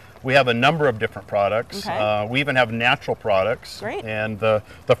represent, we have a number of different products. Okay. We even have natural products. Great. And the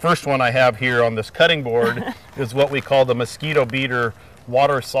first one I have here on this cutting board is what we call the Mosquito Beater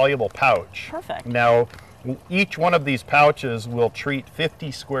Water Soluble Pouch. Perfect. Now, each one of these pouches will treat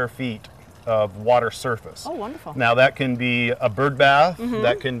 50 square feet of water surface. Oh, wonderful. Now that can be a bird bath,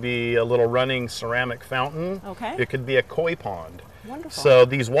 that can be a little running ceramic fountain. Okay. It could be a koi pond. Wonderful. So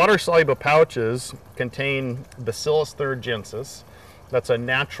these water soluble pouches contain Bacillus thuringiensis. That's a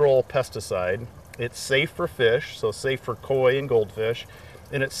natural pesticide. It's safe for fish, so safe for koi and goldfish,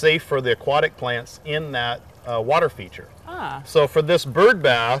 and it's safe for the aquatic plants in that water feature. So for this bird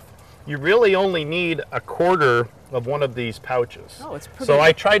bath, you really only need 1/4 of one of these pouches. Oh, it's pretty. So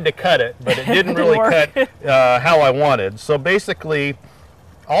I tried to cut it, but it didn't really cut how I wanted. So basically,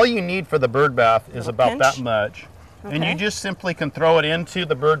 all you need for the bird bath is about that much. Okay. And you just simply can throw it into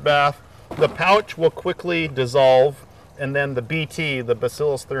the bird bath. The pouch will quickly dissolve, and then the BT, the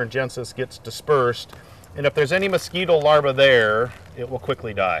Bacillus thuringiensis, gets dispersed. And if there's any mosquito larvae there, it will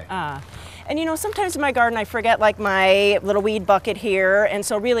quickly die. And sometimes in my garden I forget like my little weed bucket here, and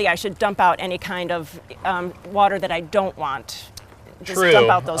so really I should dump out any kind of water that I don't want. Just True. dump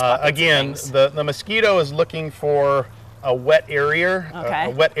out those buckets. Again, the mosquito is looking for a wet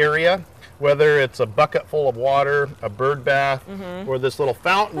area, whether it's a bucket full of water, a bird bath, or this little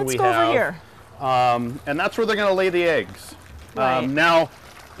fountain Let's we go have. over here. And that's where they're going to lay the eggs. Right. Now,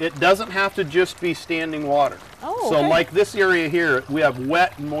 it doesn't have to just be standing water. Oh, so okay. like this area here, we have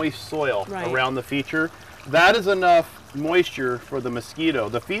wet, moist soil around the feature. That is enough moisture for the mosquito,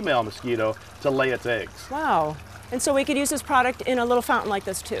 the female mosquito, to lay its eggs. Wow. And so we could use this product in a little fountain like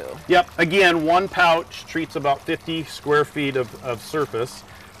this too. Yep, again, one pouch treats about 50 square feet of surface.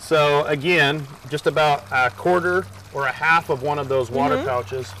 So again, just about 1/4 or 1/2 of one of those water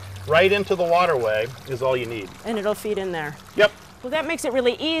pouches right into the waterway is all you need. And it'll feed in there. Yep. Well, that makes it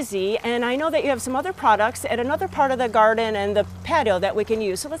really easy, and I know that you have some other products at another part of the garden and the patio that we can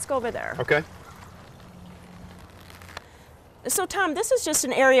use, so let's go over there. Okay. So Tom, this is just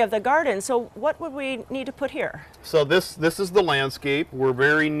an area of the garden, so what would we need to put here? So this is the landscape. We're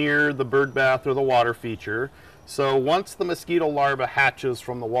very near the bird bath or the water feature. So once the mosquito larva hatches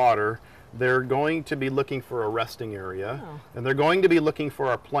from the water, they're going to be looking for a resting area, and they're going to be looking for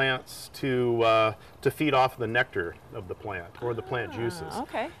our plants to feed off the nectar of the plant or the plant juices.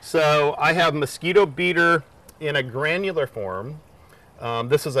 Okay. So I have mosquito beater in a granular form.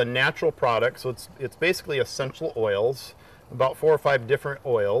 This is a natural product, so it's basically essential oils, about 4 or 5 different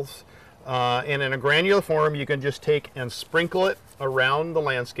oils. And in a granular form, you can just take and sprinkle it around the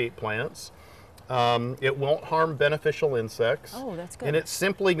landscape plants. It won't harm beneficial insects. Oh, that's good. And it's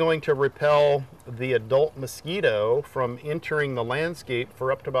simply going to repel the adult mosquito from entering the landscape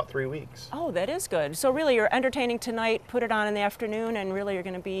for up to about 3 weeks. Oh, that is good. So really you're entertaining tonight, put it on in the afternoon, and really you're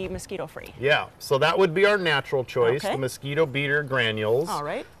going to be mosquito free. Yeah, so that would be our natural choice, Okay. the mosquito beater granules. All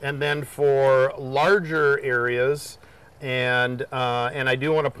right. And then for larger areas, and I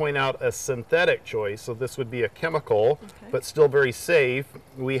do want to point out a synthetic choice, so this would be a chemical, but still very safe.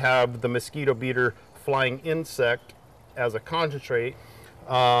 We have the mosquito beater flying insect as a concentrate,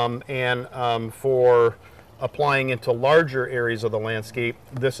 for applying into larger areas of the landscape,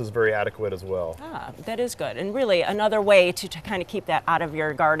 this is very adequate as well. Ah, that is good, and really another way to kind of keep that out of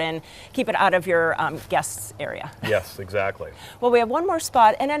your garden, keep it out of your guests area. Yes, exactly. Well, we have one more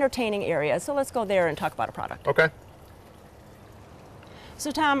spot, an entertaining area, so let's go there and talk about a product. Okay. So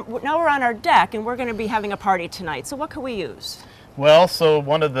Tom, now we're on our deck and we're going to be having a party tonight. So what can we use? Well, so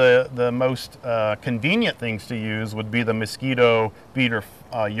one of the most convenient things to use would be the mosquito beater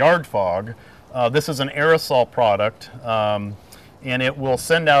yard fog. This is an aerosol product, and it will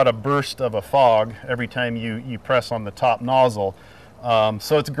send out a burst of a fog every time you press on the top nozzle.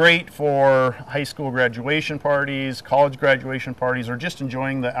 So it's great for high school graduation parties, college graduation parties, or just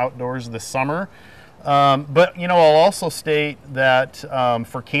enjoying the outdoors this summer. But I'll also state that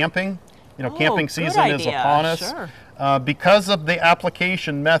for camping, camping season is upon us. Sure. Because of the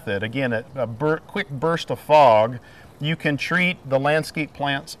application method, again, a quick burst of fog, you can treat the landscape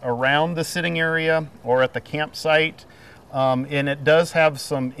plants around the sitting area or at the campsite, and it does have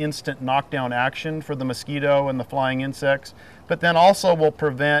some instant knockdown action for the mosquito and the flying insects, but then also will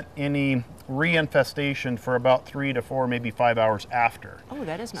prevent any reinfestation for about 3 to 4, maybe 5 hours after. Oh,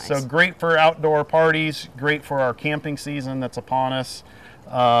 that is nice. So great for outdoor parties, great for our camping season that's upon us.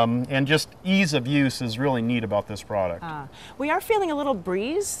 And just ease of use is really neat about this product. We are feeling a little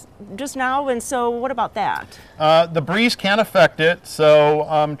breeze just now, and so what about that? The breeze can affect it,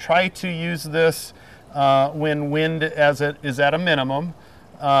 so try to use this when wind is at a minimum.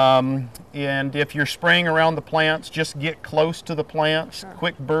 And if you're spraying around the plants, just get close to the plants,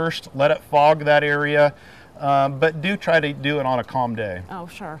 quick burst, let it fog that area. But do try to do it on a calm day. Oh,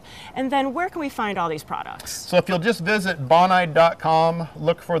 sure. And then where can we find all these products? So if you'll just visit bonide.com,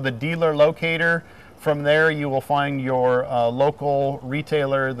 look for the dealer locator. From there, you will find your local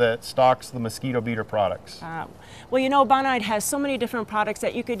retailer that stocks the mosquito beater products. Well, Bonide has so many different products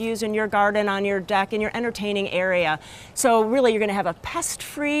that you could use in your garden, on your deck, in your entertaining area. So really, you're going to have a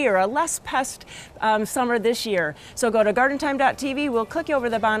pest-free or a less pest summer this year. So go to gardentime.tv. We'll click you over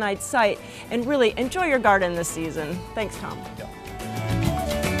the Bonide site and really enjoy your garden this season. Thanks, Tom. Yeah.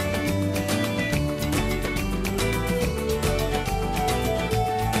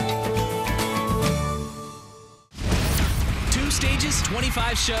 Stages,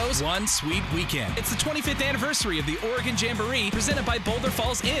 25 shows, one sweet weekend. It's the 25th anniversary of the Oregon Jamboree, presented by Boulder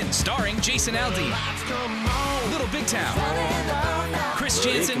Falls Inn, starring Jason Aldean, Little Big Town, Chris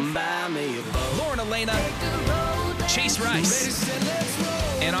Jansen, Lauren Elena, Chase Rice,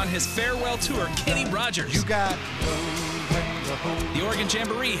 and on his farewell tour, Kenny Rogers. The Oregon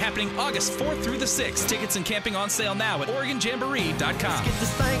Jamboree happening August 4th through the 6th. Tickets and camping on sale now at OregonJamboree.com. Let's get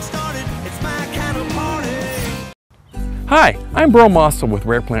this thing started. It's my kind of party. Hi, I'm Bro Mossel with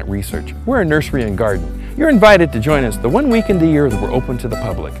Rare Plant Research. We're a nursery and garden. You're invited to join us the one weekend a year that we're open to the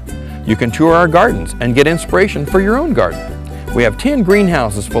public. You can tour our gardens and get inspiration for your own garden. We have 10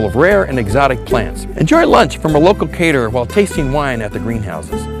 greenhouses full of rare and exotic plants. Enjoy lunch from a local caterer while tasting wine at the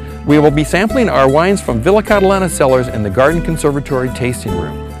greenhouses. We will be sampling our wines from Villa Catalana cellars in the Garden Conservatory tasting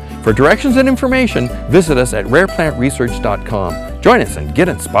room. For directions and information, visit us at rareplantresearch.com. Join us and get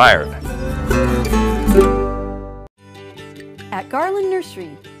inspired. At Garland Nursery,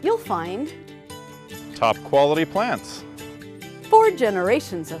 you'll find top quality plants, 4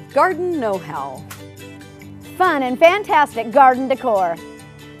 generations of garden know-how, fun and fantastic garden decor,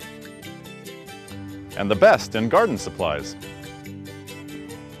 and the best in garden supplies.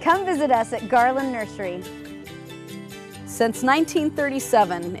 Come visit us at Garland Nursery. Since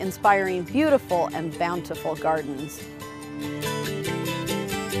 1937, inspiring beautiful and bountiful gardens.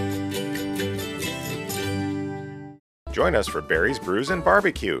 Join us for Berries, Brews, and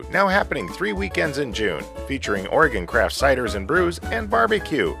Barbecue, now happening 3 weekends in June, featuring Oregon craft ciders and brews and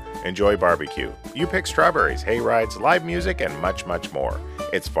barbecue. Enjoy barbecue. You pick strawberries, hay rides, live music, and much, much more.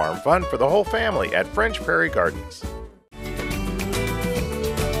 It's farm fun for the whole family at French Prairie Gardens.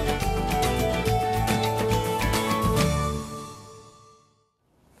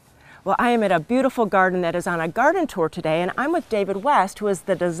 Well, I am at a beautiful garden that is on a garden tour today, and I'm with David West, who is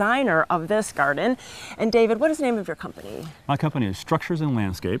the designer of this garden. And David, what is the name of your company? My company is Structures and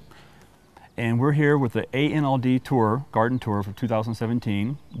Landscape, and we're here with the ANLD Tour, Garden Tour for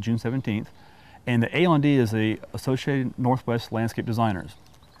 2017, June 17th. And the ANLD is the Associated Northwest Landscape Designers.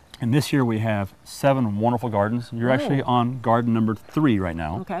 And this year we have 7 wonderful gardens. You're actually on garden number 3 right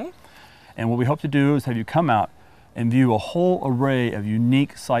now. Okay. And what we hope to do is have you come out and view a whole array of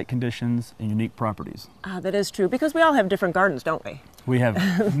unique site conditions and unique properties. That is true, because we all have different gardens, don't we? We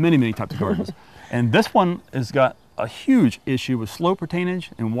have many, many types of gardens. And this one has got a huge issue with slope retainage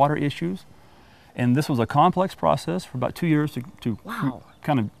and water issues. And this was a complex process for about 2 years to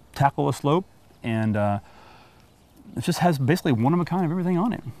kind of tackle a slope. And it just has basically one of a kind of everything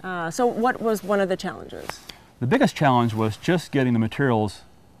on it. So what was one of the challenges? The biggest challenge was just getting the materials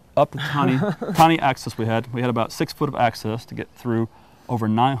up the tiny access we had. We had about 6 foot of access to get through over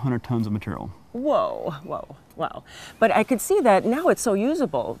 900 tons of material. Whoa, whoa, wow. But I could see that now it's so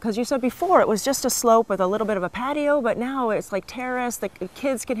usable, because you said before it was just a slope with a little bit of a patio, but now it's like terrace. The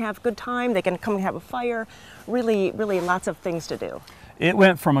kids can have a good time. They can come and have a fire. Really, really lots of things to do. It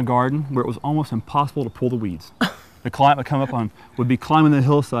went from a garden where it was almost impossible to pull the weeds. The client would come up would be climbing the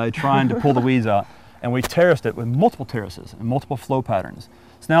hillside trying to pull the weeds out, and we terraced it with multiple terraces and multiple flow patterns.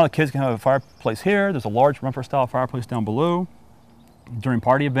 So now the kids can have a fireplace here. There's a large rumper style fireplace down below. During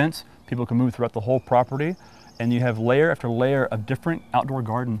party events, people can move throughout the whole property, and you have layer after layer of different outdoor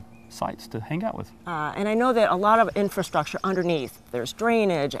garden sites to hang out with. And I know that a lot of infrastructure underneath. There's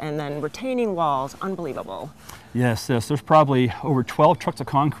drainage and then retaining walls. Unbelievable. Yes, there's probably over 12 trucks of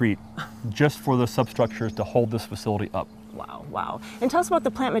concrete just for the substructures to hold this facility up. Wow, wow. And tell us about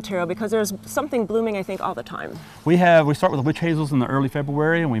the plant material, because there's something blooming, I think, all the time. We start with the witch hazels in the early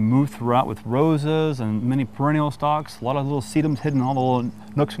February, and we move throughout with roses and many perennial stalks, a lot of little sedums hidden in all the little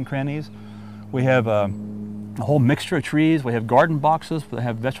nooks and crannies. We have a whole mixture of trees. We have garden boxes that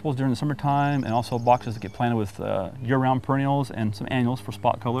have vegetables during the summertime, and also boxes that get planted with year-round perennials and some annuals for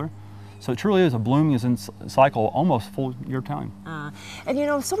spot color. So it truly is a blooming cycle almost full year time. And you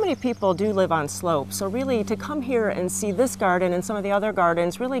know, so many people do live on slopes, so really to come here and see this garden and some of the other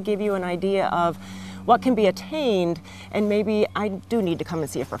gardens really give you an idea of what can be attained, and maybe I do need to come and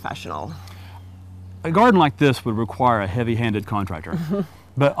see a professional. A garden like this would require a heavy-handed contractor.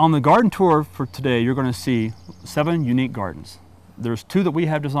 But on the garden tour for today, you're going to see 7 unique gardens. There's 2 that we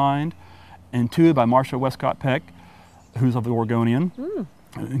have designed, and 2 by Marcia Westcott Peck, who's of the Oregonian.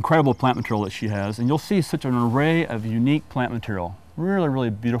 Incredible plant material that she has, and you'll see such an array of unique plant material. Really, really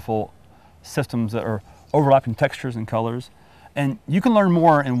beautiful systems that are overlapping textures and colors. And you can learn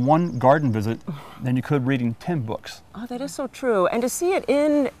more in one garden visit than you could reading 10 books. Oh, that is so true. And to see it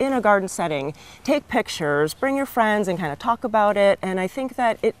in a garden setting, take pictures, bring your friends and kind of talk about it. And I think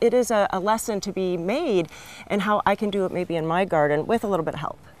that it is a lesson to be made in how I can do it maybe in my garden with a little bit of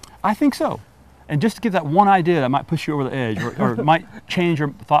help. I think so. And just to give that one idea that might push you over the edge, or might change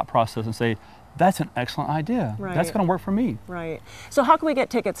your thought process and say, that's an excellent idea. Right. That's going to work for me. Right. So how can we get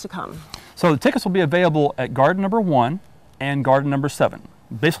tickets to come? So the tickets will be available at garden number 1 and garden number 7.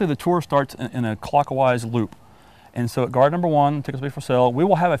 Basically the tour starts in a clockwise loop. And so at garden number 1, tickets will be for sale. We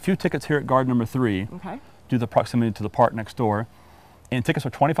will have a few tickets here at garden number 3 due to the proximity to the park next door. And tickets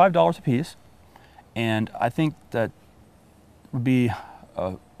are $25 a piece. And I think that would be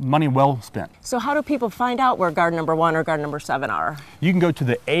money well spent. So how do people find out where garden number 1 or garden number 7 are? You can go to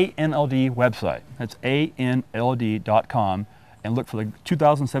the ANLD website. That's ANLD.com and look for the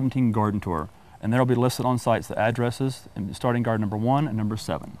 2017 garden tour. And there will be listed on sites the addresses starting garden number 1 and number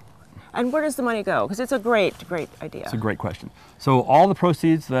 7. And where does the money go? Because it's a great, great idea. It's a great question. So all the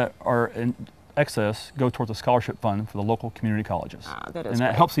proceeds that are in excess go towards a scholarship fund for the local community colleges. That is and that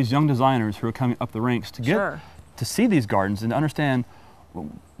great. helps these young designers who are coming up the ranks to get to see these gardens and to understand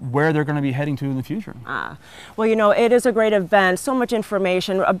where they're going to be heading to in the future. Well, you know, it is a great event, so much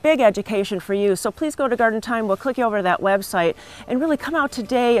information, a big education for you. So please go to Garden Time. We'll click you over to that website and really come out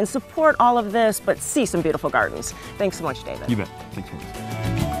today and support all of this, but see some beautiful gardens. Thanks so much, David. You bet. Thanks so much.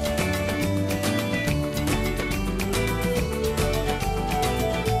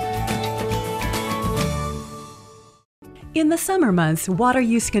 In the summer months, water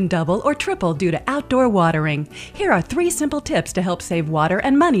use can double or triple due to outdoor watering. Here are 3 simple tips to help save water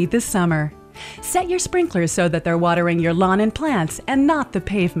and money this summer. Set your sprinklers so that they're watering your lawn and plants and not the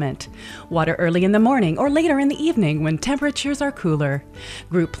pavement. Water early in the morning or later in the evening when temperatures are cooler.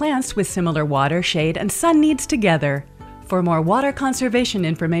 Group plants with similar water, shade, and sun needs together. For more water conservation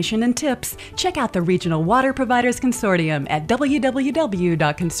information and tips, check out the Regional Water Providers Consortium at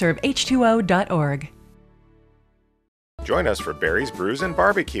www.conserveh2o.org. Join us for Berries, Brews, and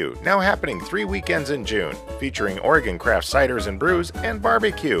Barbecue, now happening 3 weekends in June, featuring Oregon craft ciders and brews and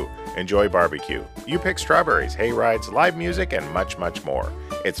barbecue. Enjoy barbecue. You pick strawberries, hay rides, live music, and much, much more.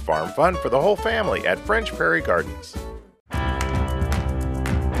 It's farm fun for the whole family at French Prairie Gardens.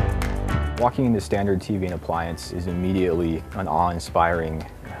 Walking into Standard TV and Appliance is immediately an awe-inspiring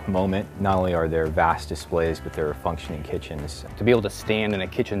moment. Not only are there vast displays, but there are functioning kitchens. To be able to stand in a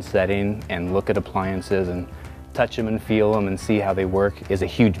kitchen setting and look at appliances and touch them and feel them and see how they work is a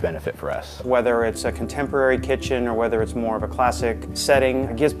huge benefit for us. Whether it's a contemporary kitchen or whether it's more of a classic setting,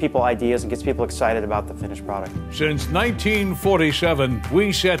 it gives people ideas and gets people excited about the finished product. Since 1947,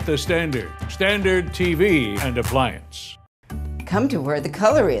 we set the standard. Standard TV and Appliance. Come to where the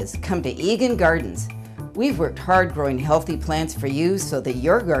color is. Come to Oregon Gardens. We've worked hard growing healthy plants for you so that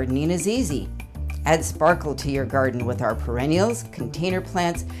your gardening is easy. Add sparkle to your garden with our perennials, container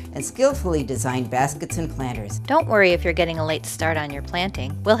plants, and skillfully designed baskets and planters. Don't worry if you're getting a late start on your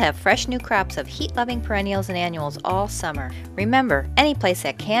planting. We'll have fresh new crops of heat-loving perennials and annuals all summer. Remember, any place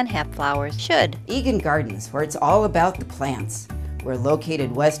that can have flowers should. Oregon Gardens, where it's all about the plants. We're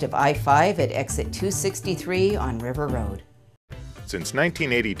located west of I-5 at exit 263 on River Road. Since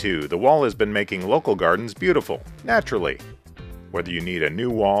 1982, the Wall has been making local gardens beautiful, naturally. Whether you need a new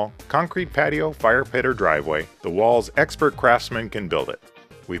wall, concrete patio, fire pit, or driveway, the Wall's expert craftsmen can build it.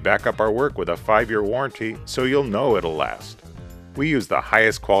 We back up our work with a 5-year warranty, so you'll know it'll last. We use the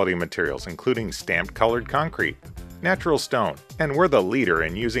highest quality materials, including stamped colored concrete, natural stone, and we're the leader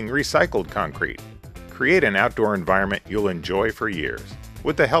in using recycled concrete. Create an outdoor environment you'll enjoy for years,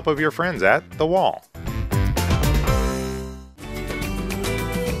 with the help of your friends at The Wall.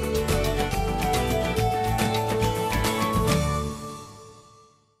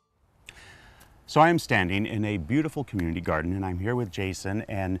 So I am standing in a beautiful community garden, and I'm here with Jason.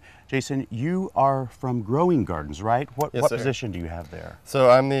 And Jason, you are from Growing Gardens, right? What position do you have there? So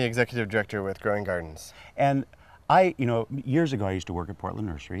I'm the executive director with Growing Gardens. And years ago I used to work at Portland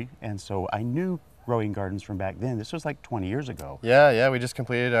Nursery, and so I knew Growing Gardens from back then. This was like 20 years ago. Yeah, we just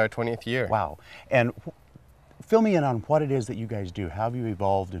completed our 20th year. Wow. And fill me in on what it is that you guys do. How have you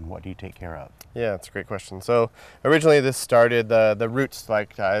evolved, and what do you take care of? Yeah, that's a great question. So originally this started, the roots,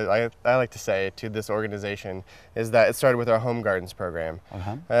 like I like to say, to this organization is that it started with our Home Gardens program.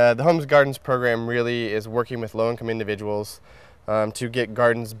 The Home Gardens program really is working with low-income individuals to get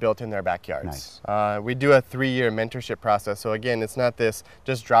gardens built in their backyards. Nice. We do a 3-year mentorship process. So again, it's not this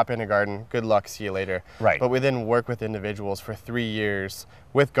just drop in a garden, good luck, see you later. Right. But we then work with individuals for 3 years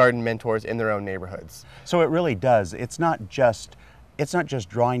with garden mentors in their own neighborhoods. So it really does. It's not just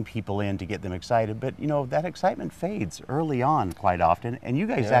drawing people in to get them excited, but that excitement fades early on quite often, and you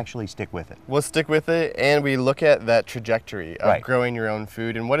guys actually stick with it. We'll stick with it, and we look at that trajectory of growing your own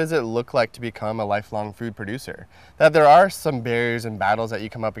food and what does it look like to become a lifelong food producer. That there are some barriers and battles that you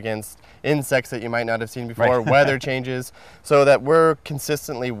come up against, insects that you might not have seen before, weather changes, so that we're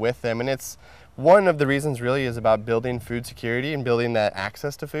consistently with them. And it's one of the reasons really is about building food security and building that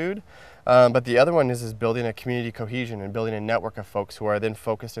access to food. But the other one is building a community cohesion and building a network of folks who are then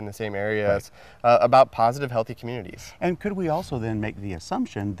focused in the same areas about positive, healthy communities. And could we also then make the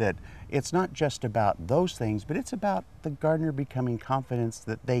assumption that it's not just about those things, but it's about the gardener becoming confident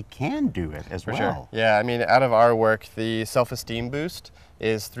that they can do it as well? For sure. Yeah, I mean, out of our work, the self-esteem boost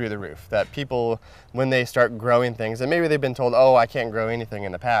is through the roof. That people, when they start growing things, and maybe they've been told, oh, I can't grow anything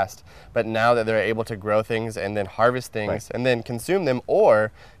in the past, but now that they're able to grow things and then harvest things and then consume them,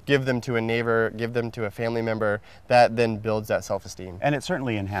 or give them to a neighbor, give them to a family member, that then builds that self-esteem. And it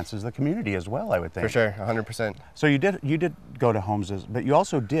certainly enhances the community as well, I would think. For sure, 100%. So you did go to homes, but you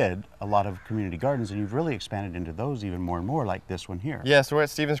also did a lot of community gardens, and you've really expanded into those even more and more, like this one here. Yeah, so we're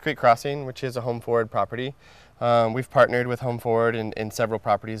at Stevens Creek Crossing, which is a Home Forward property. We've partnered with Home Forward in several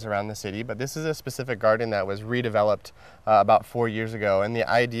properties around the city, but this is a specific garden that was redeveloped about 4 years ago, and the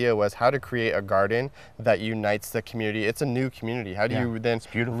idea was how to create a garden that unites the community. It's a new community. How do you then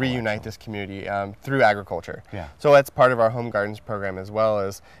reunite this community through agriculture? Yeah. So that's part of our Home Gardens program as well,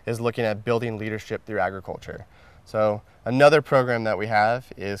 is looking at building leadership through agriculture. So another program that we have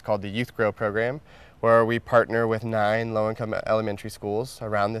is called the Youth Grow program, where we partner with 9 low-income elementary schools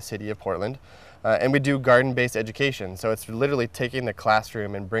around the city of Portland. And we do garden-based education, so it's literally taking the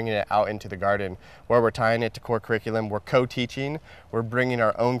classroom and bringing it out into the garden, where we're tying it to core curriculum, we're co-teaching, we're bringing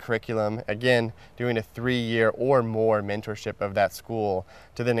our own curriculum, again, doing a 3-year or more mentorship of that school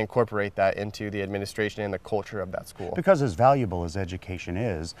to then incorporate that into the administration and the culture of that school. Because as valuable as education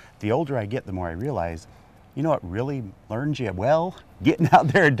is, the older I get, the more I realize, you know what really learns you well? Getting out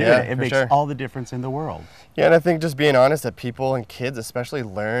there and doing it. It makes all the difference in the world. Yeah, and I think just being honest that people and kids especially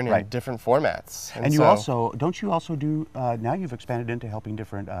learn in different formats. And you also, don't you also do, now you've expanded into helping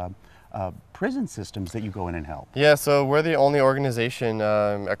different prison systems that you go in and help. Yeah, so we're the only organization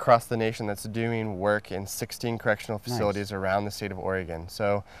across the nation that's doing work in 16 correctional facilities around the state of Oregon.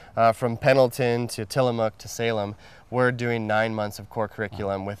 So from Pendleton to Tillamook to Salem, we're doing 9 months of core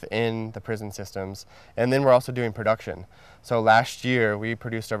curriculum within the prison systems. And then we're also doing production. So last year we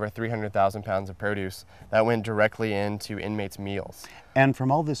produced over 300,000 pounds of produce that went directly into inmates' meals. And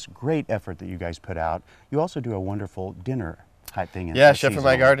from all this great effort that you guys put out, you also do a wonderful dinner type thing. Yeah, Chef in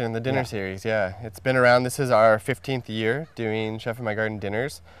My Garden in the dinner series, It's been around, this is our 15th year doing Chef in My Garden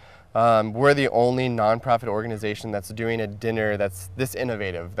dinners. We're the only nonprofit organization that's doing a dinner that's this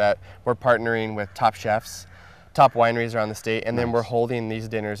innovative, that we're partnering with top chefs, top wineries around the state, and then we're holding these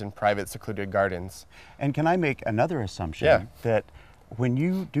dinners in private secluded gardens. And can I make another assumption that when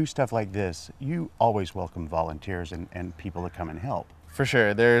you do stuff like this, you always welcome volunteers and people to come and help? For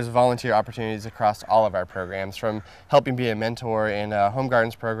sure. There's volunteer opportunities across all of our programs, from helping be a mentor in a home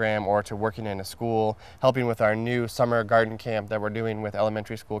gardens program or to working in a school, helping with our new summer garden camp that we're doing with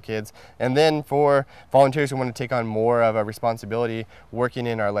elementary school kids. And then for volunteers who want to take on more of a responsibility, working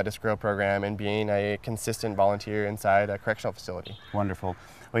in our Let Us Grow program and being a consistent volunteer inside a correctional facility. Wonderful.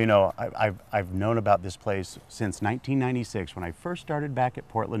 Well, you know, I've known about this place since 1996. When I first started back at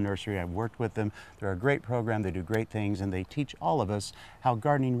Portland Nursery, I worked with them. They're a great program, they do great things, and they teach all of us how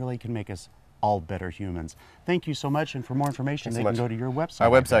gardening really can make us all better humans. Thank you so much, and for more information, they can go to your website. Our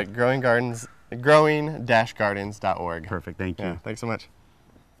website, growing-gardens.org. Perfect, thank you. Yeah, thanks so much.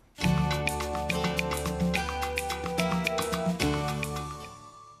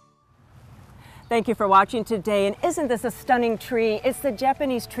 Thank you for watching today, and isn't this a stunning tree? It's the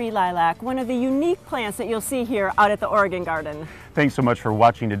Japanese tree lilac, one of the unique plants that you'll see here out at the Oregon Garden. Thanks so much for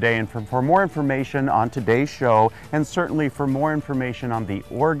watching today, and for more information on today's show, and certainly for more information on the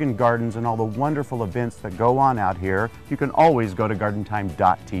Oregon Gardens and all the wonderful events that go on out here, you can always go to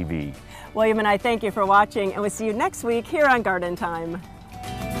gardentime.tv. William and I thank you for watching, and we'll see you next week here on Garden Time.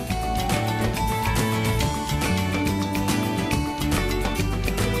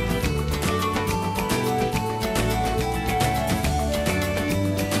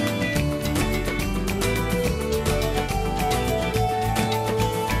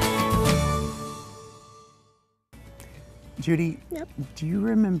 Judy, do you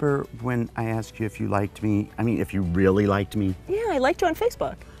remember when I asked you if you liked me? I mean, if you really liked me? Yeah, I liked you on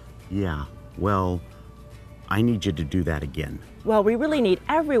Facebook. Yeah, well, I need you to do that again. Well, we really need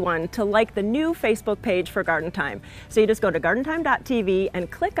everyone to like the new Facebook page for Garden Time. So you just go to gardentime.tv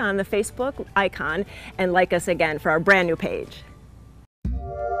and click on the Facebook icon and like us again for our brand new page.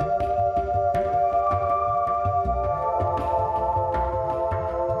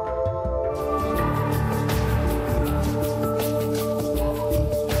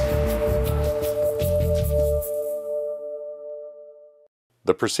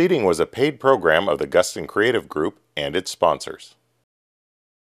 The proceeding was a paid program of the Guston Creative Group and its sponsors.